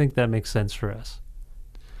 I don't think that makes sense for us?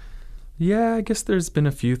 Yeah, I guess there's been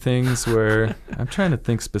a few things where I'm trying to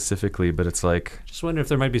think specifically, but it's like, Just wonder if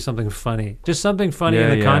there might be something funny. Just something funny Yeah, in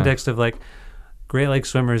the yeah. context of like Great Lake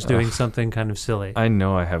Swimmers doing something kind of silly. I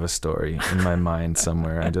know I have a story in my mind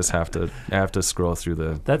somewhere. I just have to scroll through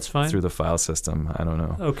That's fine. the file system. I don't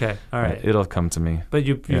know. Okay, all right. It'll come to me. But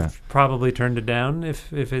you've probably turned it down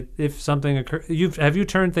if something occurs. Have you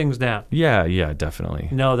turned things down? Yeah, definitely.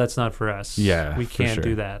 No, that's not for us. Yeah, we for can't sure.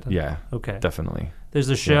 do that. Yeah, Okay. definitely. There's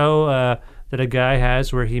a show that a guy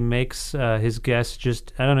has where he makes his guest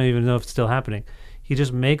just, I don't even know if it's still happening. He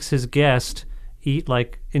just makes his guest eat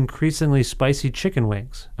like increasingly spicy chicken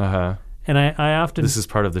wings. Uh-huh. And I often... This is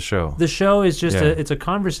part of the show. The show is just Yeah. it's a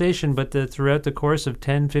conversation, but throughout the course of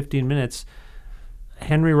 10, 15 minutes,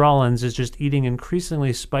 Henry Rollins is just eating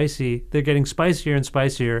increasingly spicy. They're getting spicier and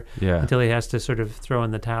spicier until he has to sort of throw in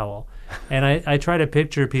the towel. And I try to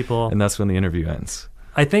picture people... And that's when the interview ends.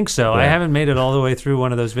 I think so. Yeah. I haven't made it all the way through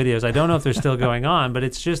one of those videos. I don't know if they're still going on, but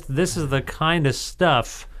it's just, this is the kind of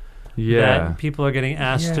stuff that people are getting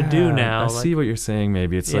asked to do now. I see what you're saying.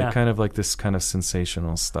 Maybe it's Yeah. like kind of like this kind of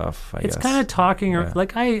sensational stuff. I It's guess. kind of talking, Yeah.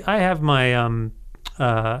 like I have my,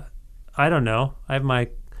 I don't know, I have my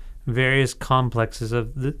various complexes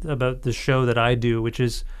about the show that I do, which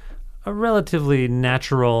is a relatively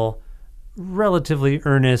natural, relatively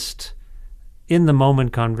earnest, in the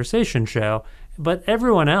moment conversation show. But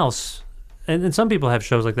everyone else, and some people have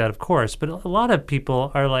shows like that, of course, but a lot of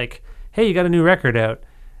people are like, hey, you got a new record out.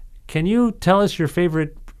 Can you tell us your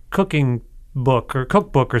favorite cooking book or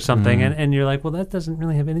cookbook or something? Mm-hmm. And you're like, well, that doesn't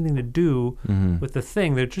really have anything to do with the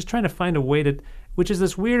thing. They're just trying to find a way to, which is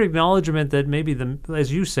this weird acknowledgement that maybe,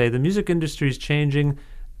 as you say, the music industry is changing.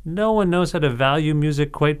 No one knows how to value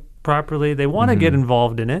music quite properly. They want to get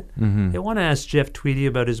involved in it. They want to ask Jeff Tweedy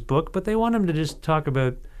about his book, but they want him to just talk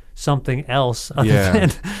about something else other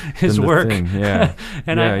than his work. Yeah.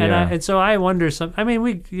 And so I wonder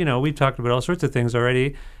we've talked about all sorts of things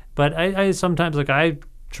already, but I sometimes I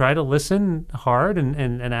try to listen hard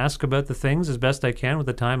and ask about the things as best I can with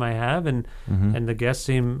the time I have, and the guests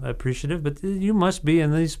seem appreciative. But you must be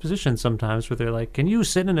in these positions sometimes where they're like, can you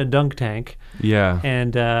sit in a dunk tank? Yeah.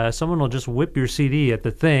 And someone will just whip your CD at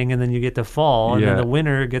the thing, and then you get to fall, and then the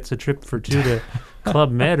winner gets a trip for two to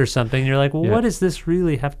Club Med or something. You're like, well, what does this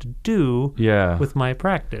really have to do with my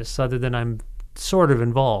practice, other than I'm sort of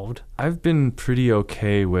involved? I've been pretty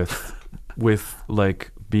okay with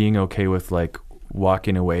like being okay with like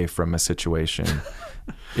walking away from a situation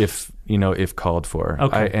if called for.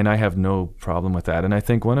 Okay. I have no problem with that. And I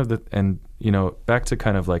think back to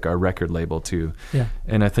kind of like our record label too. Yeah.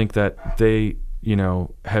 And I think that they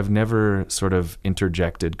have never sort of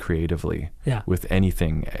interjected creatively with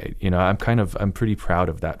anything. I'm pretty proud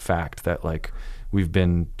of that fact that like we've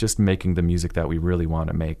been just making the music that we really want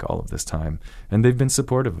to make all of this time, and they've been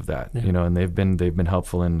supportive of that, and they've been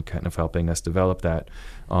helpful in kind of helping us develop that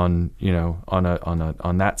on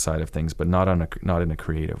that side of things, but not in a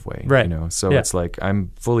creative way, right? So it's like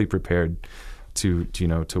I'm fully prepared to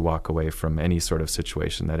walk away from any sort of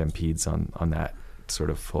situation that impedes on that sort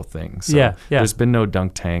of whole thing. So there's been no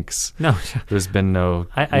dunk tanks. No, there's been no.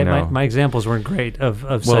 My examples weren't great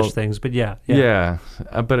of such things, but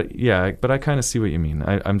but I kind of see what you mean.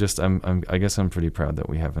 I guess I'm pretty proud that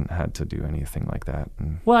we haven't had to do anything like that.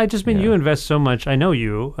 And, well, I just mean you invest so much. I know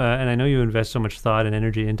you, and I know you invest so much thought and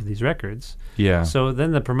energy into these records. Yeah. So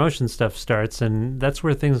then the promotion stuff starts, and that's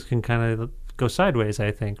where things can kind of go sideways,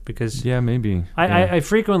 I think, because maybe. I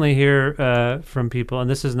frequently hear from people, and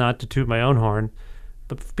this is not to toot my own horn,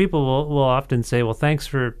 but people will often say, well, thanks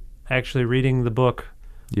for actually reading the book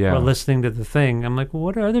or listening to the thing. I'm like, well,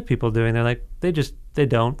 what are other people doing? They're like, they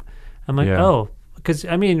don't. I'm like, oh, because,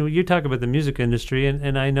 you talk about the music industry,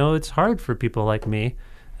 and I know it's hard for people like me,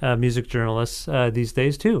 music journalists, these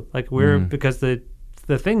days too. Like because the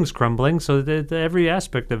thing's crumbling, so every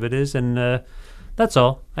aspect of it is, and That's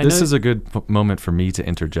all. This is a good moment for me to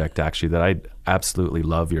interject, actually, that I absolutely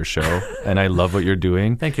love your show and I love what you're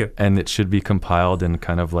doing. Thank you. And it should be compiled in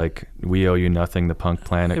kind of like We Owe You Nothing, the Punk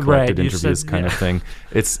Planet collected interviews kind of thing.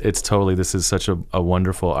 It's totally, this is such a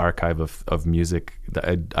wonderful archive of music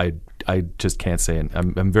that I just can't say it.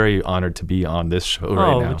 I'm very honored to be on this show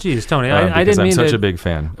right now. Oh, geez, Tony, I didn't mean I'm such to, a big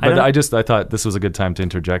fan. But I thought this was a good time to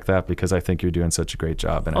interject that because I think you're doing such a great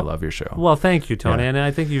job and I love your show. Well, thank you, Tony. Yeah. And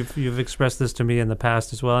I think you've expressed this to me in the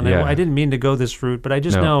past as well. And Yeah. I didn't mean to go this route, but I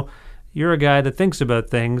just know you're a guy that thinks about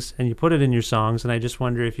things and you put it in your songs. And I just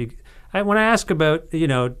wonder if when I ask about,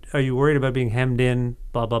 are you worried about being hemmed in,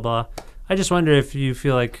 blah, blah, blah. I just wonder if you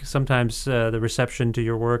feel like sometimes the reception to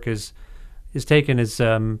your work is taken as,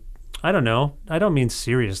 I don't know. I don't mean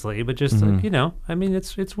seriously, but just like, I mean,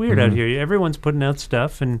 it's weird out here. Everyone's putting out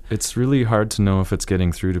stuff, and it's really hard to know if it's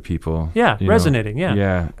getting through to people. Yeah, resonating.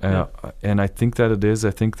 Yeah. And I think that it is. I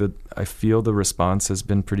think that I feel the response has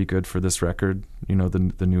been pretty good for this record.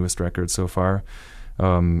 The newest record so far,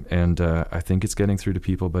 and I think it's getting through to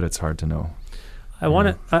people, but it's hard to know.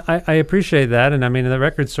 I appreciate that, and I mean the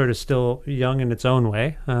record's sort of still young in its own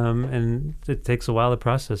way, and it takes a while to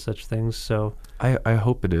process such things. So I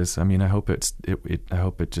hope it is. I mean, I hope I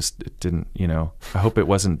hope it didn't. I hope it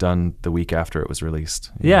wasn't done the week after it was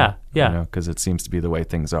released. Yeah. Because it seems to be the way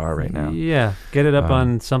things are right now. Yeah, get it up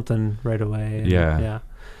on something right away. Yeah.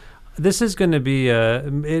 This is going to be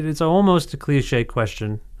it's almost a cliche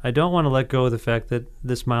question. I don't want to let go of the fact that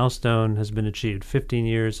this milestone has been achieved, 15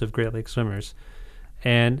 years of Great Lake Swimmers.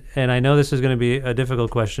 And I know this is going to be a difficult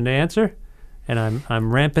question to answer, and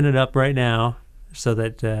I'm ramping it up right now so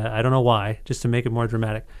that I don't know why, just to make it more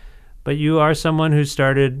dramatic. But you are someone who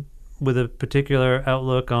started with a particular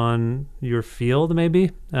outlook on your field, maybe,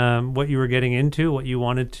 what you were getting into, what you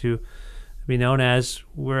wanted to be known as.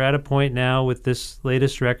 We're at a point now with this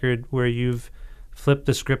latest record where you've flipped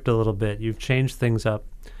the script a little bit. You've changed things up.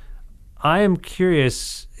 I am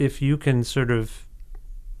curious if you can sort of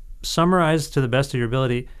summarize to the best of your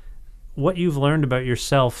ability what you've learned about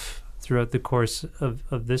yourself throughout the course of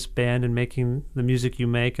this band and making the music you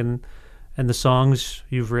make and the songs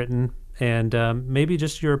you've written, and maybe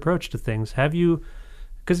just your approach to things. Have you,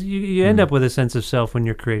 because you end up with a sense of self when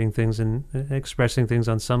you're creating things and expressing things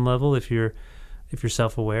on some level if you're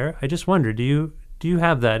self-aware. I just wonder, do you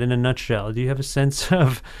have that in a nutshell? Do you have a sense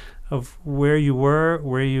of where you were,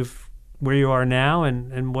 where you are now,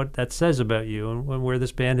 and what that says about you and where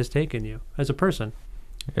this band has taken you as a person?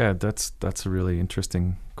 Yeah, that's a really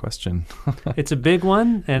interesting question. It's a big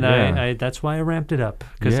one, and I that's why I ramped it up,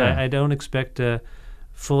 because I don't expect a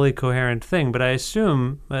fully coherent thing, but I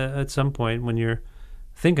assume at some point when you're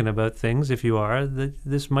thinking about things, if you are, that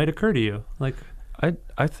this might occur to you. Like,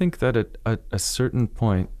 I think that at a certain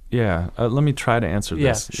point, let me try to answer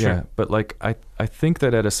this. Yeah, sure. Yeah, but like I think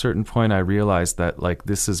that at a certain point I realized that like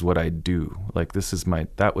this is what I do. Like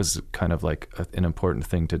that was kind of like an important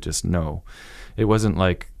thing to just know. It wasn't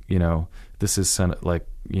like, this is like,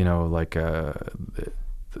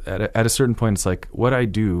 at a certain point it's like what I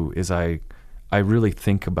do is I really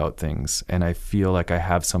think about things and I feel like I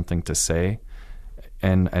have something to say,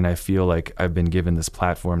 and I feel like I've been given this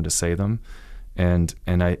platform to say them. And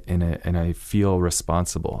I feel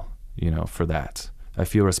responsible, for that. I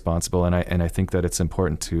feel responsible, and I think that it's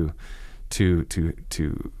important to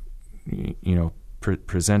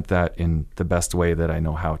present that in the best way that I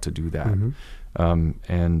know how to do that. Mm-hmm.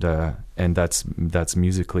 And that's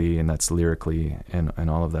musically and that's lyrically and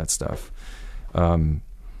all of that stuff. The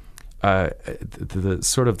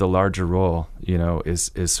sort of the larger role,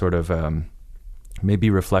 is sort of maybe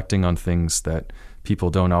reflecting on things that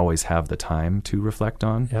people don't always have the time to reflect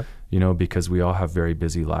on, because we all have very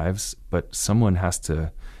busy lives, but someone has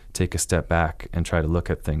to take a step back and try to look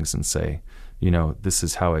at things and say, this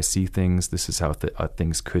is how I see things. This is how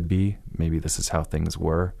things could be. Maybe this is how things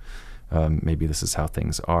were. Maybe this is how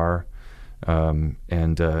things are.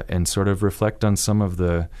 And sort of reflect on some of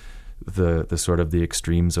the sort of the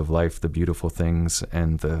extremes of life, the beautiful things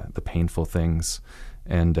and the painful things,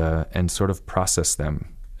 and sort of process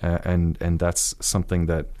them. And that's something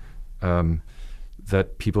that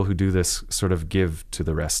that people who do this sort of give to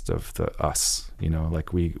the rest of us.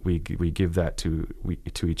 Like we give that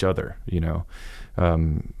to each other.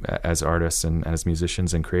 As artists and as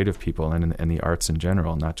musicians and creative people and the arts in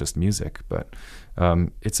general, not just music. But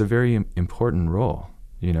it's a very important role.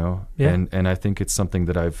 And I think it's something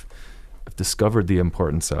that I've discovered the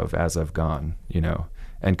importance of as I've gone.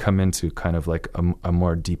 And come into kind of like a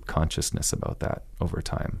more deep consciousness about that over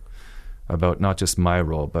time, about not just my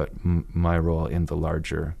role, but my role in the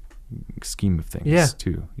larger, scheme of things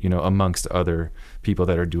too, amongst other people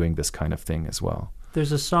that are doing this kind of thing as well.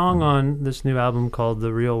 There's a song on this new album called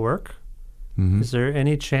The Real Work. Mm-hmm. Is there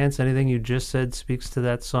any chance anything you just said speaks to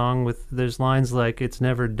that song? There's lines like, it's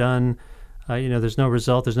never done, there's no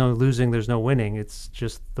result, there's no losing, there's no winning, it's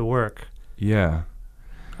just the work. Yeah.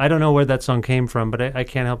 I don't know where that song came from, but I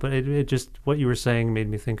can't help it. It just, what you were saying made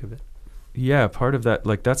me think of it. Yeah, part of that,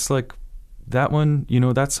 that's that one,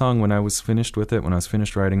 that song, when I was finished with it, when I was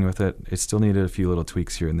finished writing with it, it still needed a few little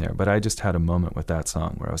tweaks here and there. But I just had a moment with that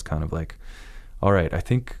song where I was kind of like, all right, I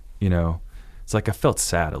think, it's like I felt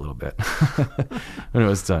sad a little bit when it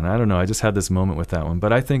was done. I don't know. I just had this moment with that one.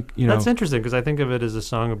 But I think, That's interesting, because I think of it as a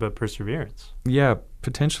song about perseverance. Yeah,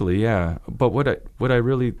 potentially, yeah. But what I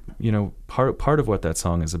really, part of what that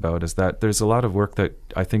song is about is that there's a lot of work that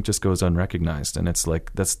I think just goes unrecognized. And it's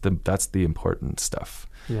like, that's the important stuff.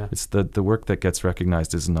 Yeah. It's the work that gets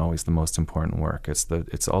recognized isn't always the most important work.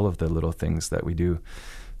 It's all of the little things that we do,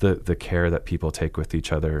 the care that people take with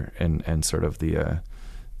each other, and sort of the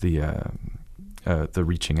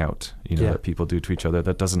reaching out, that people do to each other.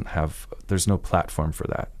 That there's no platform for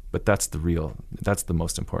that. But that's the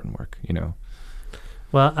most important work,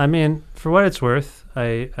 Well, I mean, for what it's worth,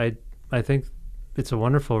 I think it's a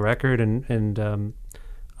wonderful record, and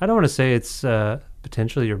I don't want to say it's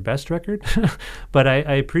potentially your best record, but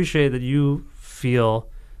I appreciate that you feel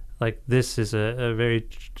like this is a very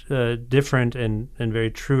different and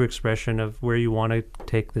very true expression of where you want to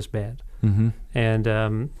take this band. Mm-hmm.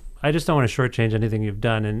 And I just don't want to shortchange anything you've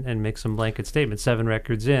done and make some blanket statements. 7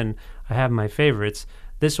 records in, I have my favorites.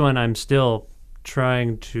 This one I'm still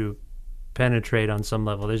trying to penetrate on some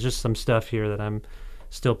level. There's just some stuff here that I'm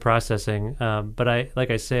still processing. But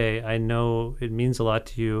I know it means a lot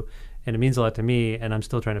to you, and it means a lot to me, and I'm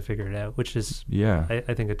still trying to figure it out, which is,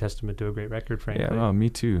 I think, a testament to a great record, frankly. Yeah, well, me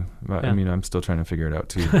too. Well, I mean, I'm still trying to figure it out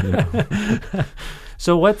too.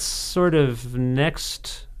 So what's sort of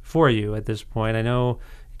next for you at this point? I know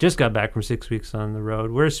you just got back from 6 weeks on the road.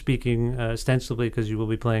 We're speaking ostensibly because you will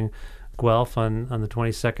be playing Guelph on the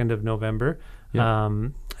 22nd of November.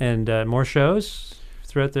 Yep. And more shows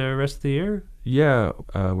throughout the rest of the year? Yeah,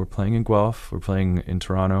 we're playing in Guelph, we're playing in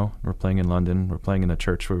Toronto, we're playing in London, we're playing in a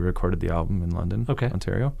church where we recorded the album in London,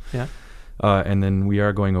 Ontario. Yeah. And then we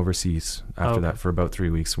are going overseas after that for about 3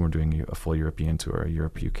 weeks, and we're doing a full European tour, a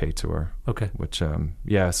Europe-UK tour. Okay. Which,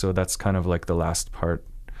 so that's kind of like the last part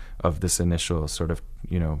of this initial sort of,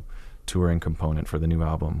 touring component for the new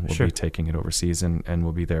album. We'll be taking it overseas, and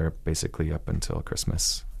we'll be there basically up until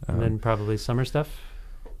Christmas. And then probably summer stuff?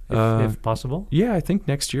 If possible. Yeah, I think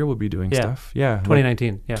next year we'll be doing stuff. Yeah,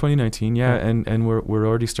 2019. Like 2019. Yeah, and we're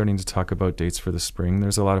already starting to talk about dates for the spring.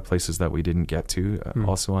 There's a lot of places that we didn't get to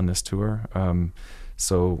also on this tour.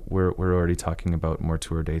 So we're already talking about more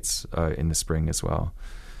tour dates in the spring as well.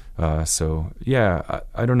 I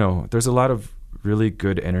don't know. There's a lot of really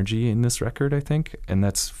good energy in this record, I think, and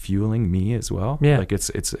that's fueling me as well. Yeah. Like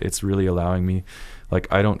it's really allowing me. Like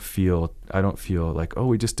I don't feel like, oh,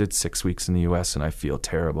 we just did 6 weeks in the US and I feel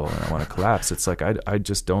terrible and I want to collapse. It's like I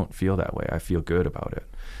just don't feel that way. I feel good about it.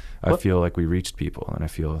 I feel like we reached people, and I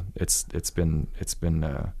feel it's been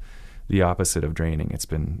the opposite of draining. It's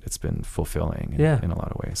been fulfilling in a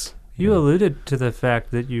lot of ways. You alluded to the fact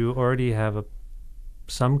that you already have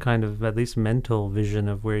some kind of at least mental vision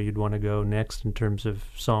of where you'd want to go next in terms of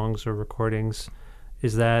songs or recordings.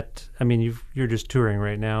 Is that, I mean, you're just touring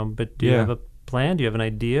right now, but do you have a plan? Do you have an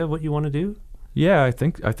idea of what you want to do? Yeah, I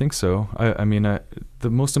think so. I mean, the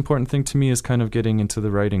most important thing to me is kind of getting into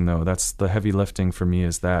the writing, though. That's the heavy lifting for me,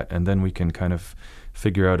 is that, and then we can kind of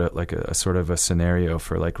figure out a sort of a scenario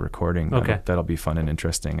for like recording. That'll be fun and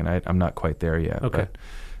interesting, and I'm not quite there yet. Okay.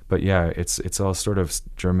 But yeah, it's all sort of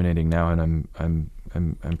germinating now, and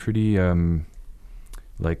I'm pretty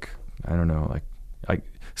like, I don't know, like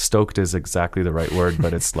stoked is exactly the right word,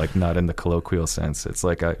 but it's like not in the colloquial sense. It's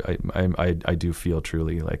like I do feel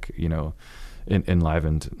truly like,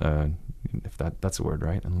 enlivened, if that's a word,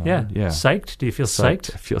 right? Enlivened? Yeah. Psyched? Do you feel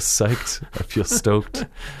psyched? I feel psyched. I feel stoked.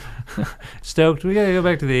 Stoked. We gotta go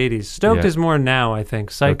back to the 80s. Stoked is more now, I think.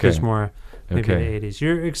 Psyched is more maybe the 80s.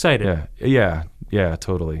 You're excited. Yeah,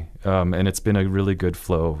 totally. And it's been a really good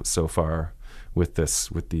flow so far with this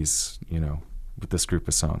group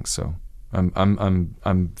of songs. So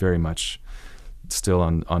I'm very much still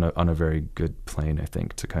on a very good plane, I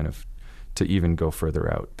think, to even go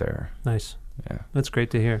further out there. Nice. Yeah, that's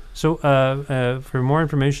great to hear. So for more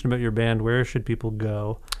information about your band, where should people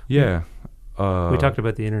go? Yeah, We talked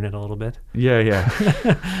about the internet a little bit. Yeah.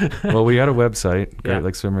 Well, we got a website, Yeah.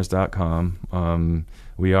 greatlakeswimmers.com.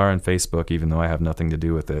 We are on Facebook, even though I have nothing to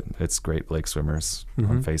do with it. It's Great Lake Swimmers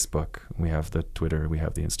on Facebook. We have the Twitter. We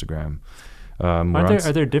have the Instagram. Are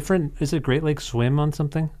there different? Is it Great Lake Swim on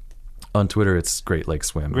something? On Twitter, it's Great Lake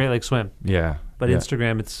Swim. Great Lake Swim. Yeah. But yeah.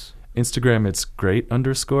 Instagram, it's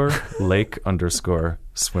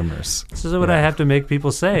great_lake_swimmers. This is what I have to make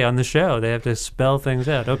people say on the show. They have to spell things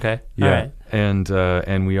out. Okay. Yeah. All right.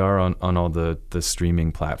 And we are on all the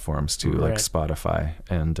streaming platforms too, like Right. Spotify.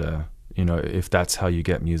 And if that's how you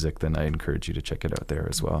get music, then I encourage you to check it out there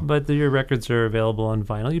as well. But your records are available on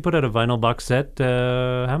vinyl. You put out a vinyl box set.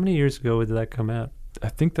 How many years ago did that come out? I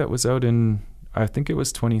think that was out it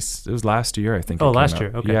was last year, I think. Oh, it came last out.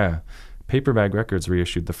 year. Okay. Yeah. Paper Bag Records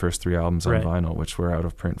reissued the first 3 albums on Right. vinyl, which were out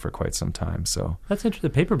of print for quite some time. So That's interesting.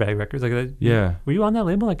 The Paper Bag Records. Like that. yeah. Were you on that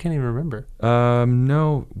label? I can't even remember.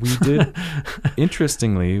 No, we did.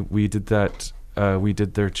 Interestingly, we did that. We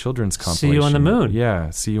did their children's compilation. See You on the Moon.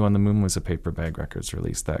 Yeah, See You on the Moon was a Paper Bag Records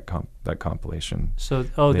release, that compilation. So,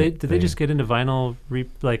 did they just get into vinyl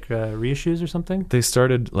reissues or something? They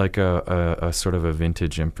started like a sort of a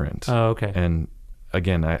vintage imprint. Oh, okay. And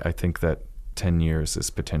again, I think that 10 years is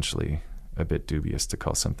potentially a bit dubious to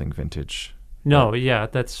call something vintage. No, yeah,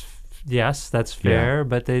 that's fair. Yeah.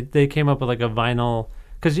 But they came up with like a vinyl,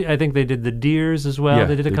 because I think they did the Deers as well. Yeah,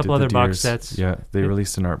 They did a couple other the box Deers. sets. Yeah, they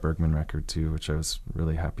released an Art Bergman record too, which I was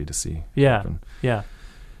really happy to see. Yeah, happen. yeah.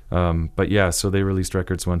 But yeah, so they released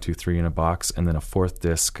records 1, 2, 3 in a box, and then a 4th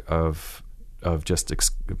disc of just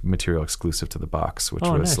material exclusive to the box, which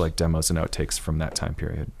was nice. like demos and outtakes from that time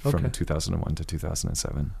period, Okay. from 2001 to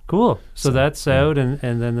 2007. Cool. So that's yeah. out, and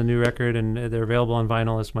then the new record, and they're available on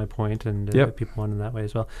vinyl is my point, and Yep. people want them that way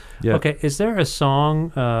as well. Yeah. Okay, is there a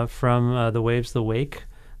song from The Waves, The Wake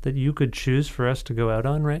that you could choose for us to go out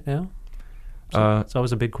on right now? So, it's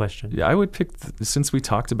always a big question. Yeah, I would pick since we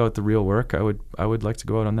talked about the real work. I would like to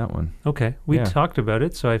go out on that one. Okay, we Yeah. talked about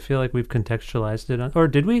it, so I feel like we've contextualized it. Or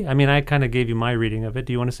did we? I mean, I kind of gave you my reading of it.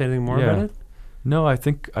 Do you want to say anything more about it? No, I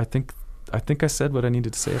think I said what I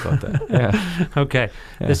needed to say about that. Yeah. Okay,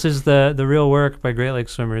 Yeah. This is the real work by Great Lake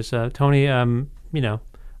Swimmers. Tony, I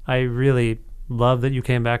really love that you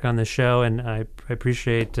came back on the show, and I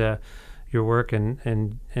appreciate your work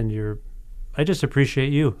and your. I just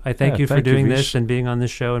appreciate you. I thank you for doing this and being on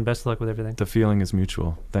this show, and best of luck with everything. The feeling is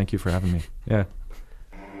mutual. Thank you for having me. Yeah.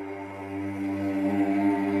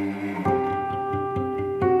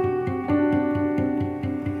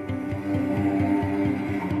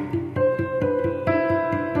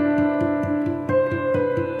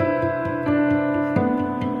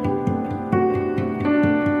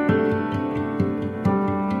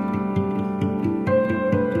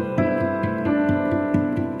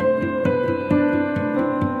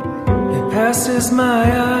 Passes my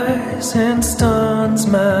eyes and stuns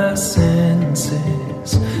my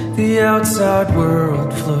senses. The outside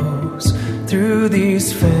world flows through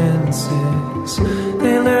these fences.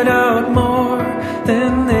 They let out more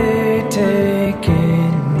than they take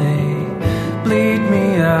in. They bleed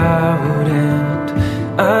me out and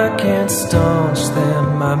I can't staunch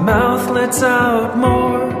them. My mouth lets out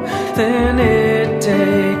more than it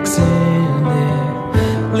takes in.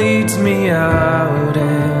 It leads me out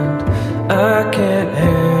and I can't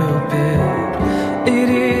help it. It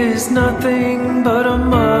is nothing but a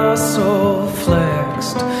muscle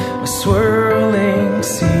flexed, a swirling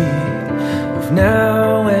sea of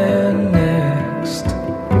now and next.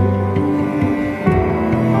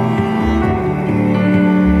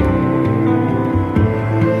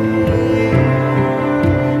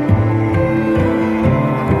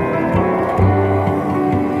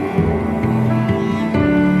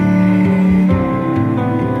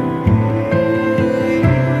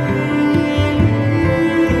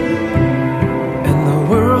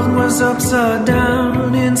 Upside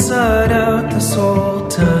down, inside out this whole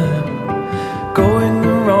time, going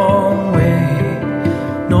the wrong way.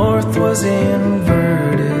 North was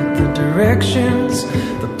inverted, the directions,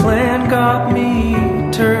 the plan got me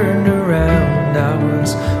turned around. I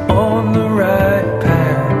was on the right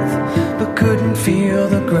path, but couldn't feel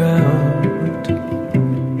the ground.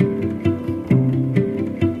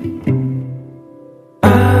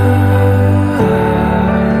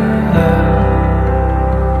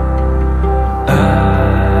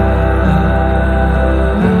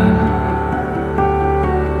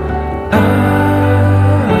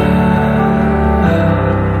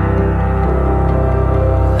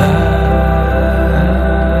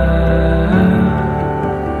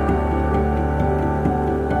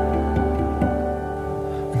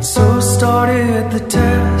 started the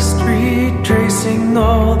test, retracing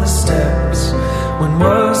all the steps. When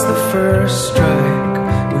was the first strike?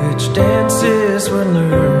 Which dances were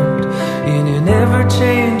learned in an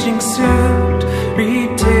ever-changing suit,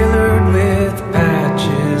 retailored with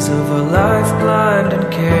patches of a life blind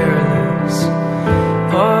and careless,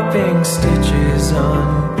 popping stitches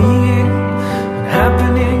on being,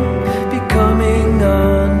 happening, becoming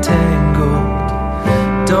untangled,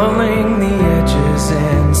 dulling the edges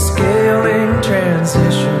and scaling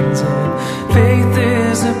transitions. And faith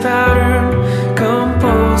is a pattern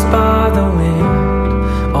composed by the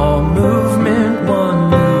wind, all movement, one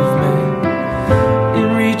movement, it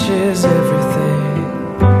reaches everything.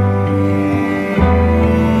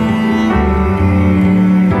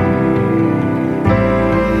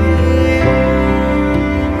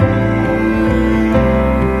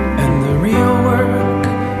 And the real work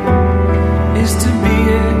is to be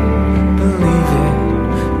it, believe it,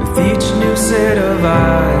 with each new set of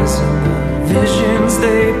eyes and the visions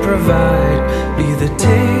they provide. Be the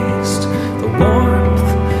taste, the warmth,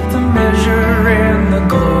 the measure and the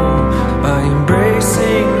glow, by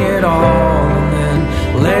embracing it all and then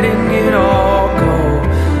letting it all go.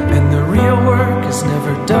 And the real work is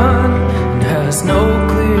never done and has no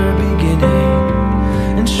clear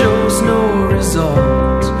beginning and shows no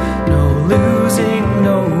result, no losing,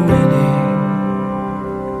 no winning.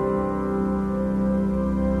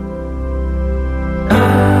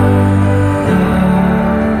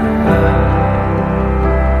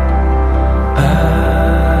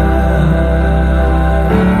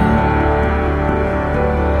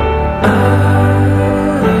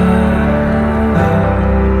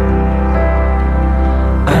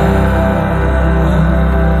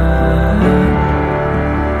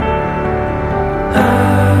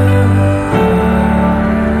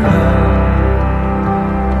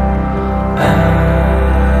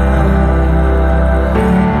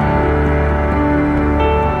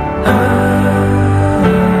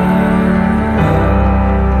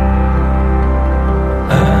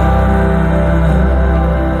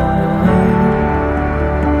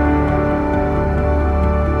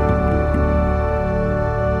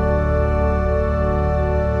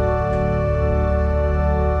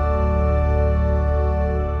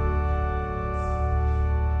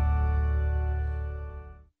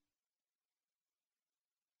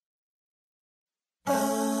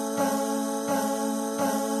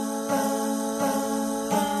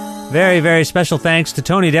 Very, very special thanks to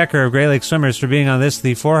Tony Dekker of Great Lake Swimmers for being on this,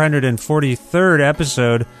 the 443rd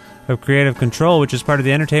episode of Creative Control, which is part of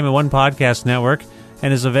the Entertainment One podcast network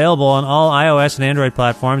and is available on all iOS and Android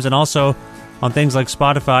platforms and also on things like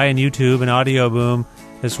Spotify and YouTube and Audio Boom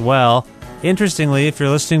as well. Interestingly, if you're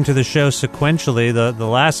listening to the show sequentially, the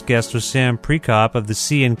last guest was Sam Prekop of the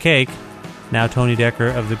Sea and Cake, now Tony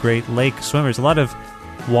Dekker of the Great Lake Swimmers. A lot of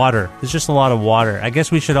water. There's just a lot of water. I guess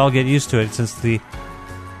we should all get used to it since the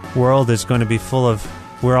world is going to be full of...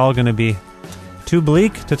 We're all going to be too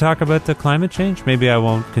bleak to talk about the climate change. Maybe I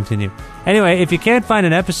won't continue. Anyway, if you can't find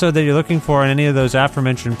an episode that you're looking for on any of those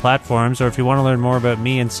aforementioned platforms, or if you want to learn more about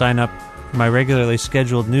me and sign up for my regularly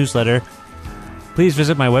scheduled newsletter, please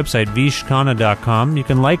visit my website, vishkhanna.com. You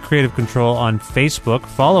can like Creative Control on Facebook,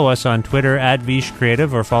 follow us on Twitter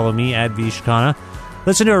 @VishCreative, or follow me @VishKhanna.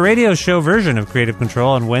 Listen to a radio show version of Creative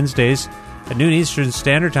Control on Wednesdays at noon Eastern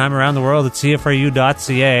Standard Time around the world at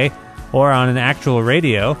CFRU.ca, or on an actual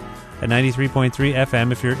radio at 93.3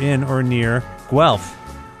 FM if you're in or near Guelph.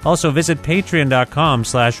 Also, visit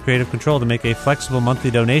patreon.com/Creative Control to make a flexible monthly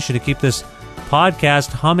donation to keep this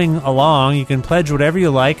podcast humming along. You can pledge whatever you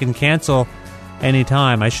like and cancel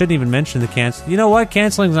anytime. I shouldn't even mention the cancel. You know what?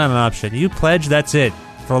 Canceling's not an option. You pledge, that's it.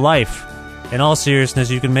 For life. In all seriousness,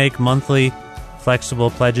 you can make monthly flexible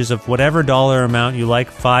pledges of whatever dollar amount you like.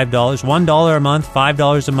 $5, $1 a month,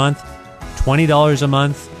 $5 a month, $20 a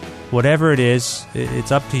month, whatever it is.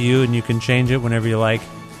 It's up to you, and you can change it whenever you like.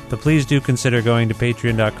 But please do consider going to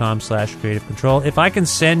patreon.com/Creative Control. If I can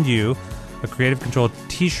send you a Creative Control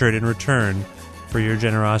t-shirt in return for your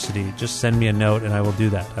generosity, just send me a note and I will do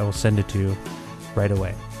that. I will send it to you right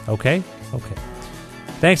away. Okay? Okay.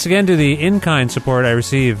 Thanks again to the in-kind support I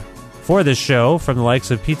receive for this show from the likes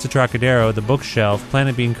of Pizza Trokadero, The Bookshelf,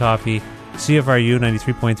 Planet Bean Coffee, CFRU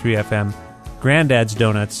 93.3 FM, Grandad's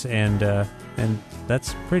Donuts, and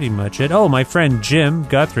that's pretty much it. Oh, my friend Jim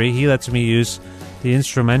Guthrie, he lets me use the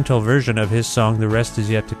instrumental version of his song, The Rest Is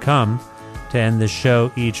Yet to Come, to end the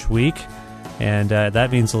show each week, and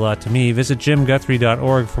that means a lot to me. Visit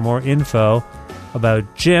jimguthrie.org for more info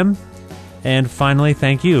about Jim. And finally,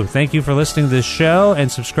 thank you. Thank you for listening to this show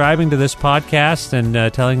and subscribing to this podcast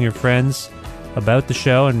and telling your friends about the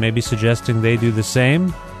show and maybe suggesting they do the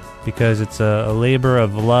same. because it's a labor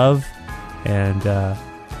of love, and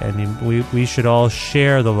we should all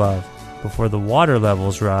share the love before the water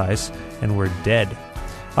levels rise and we're dead.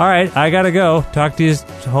 All right, I gotta go. Talk to you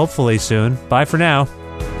hopefully soon. Bye for now.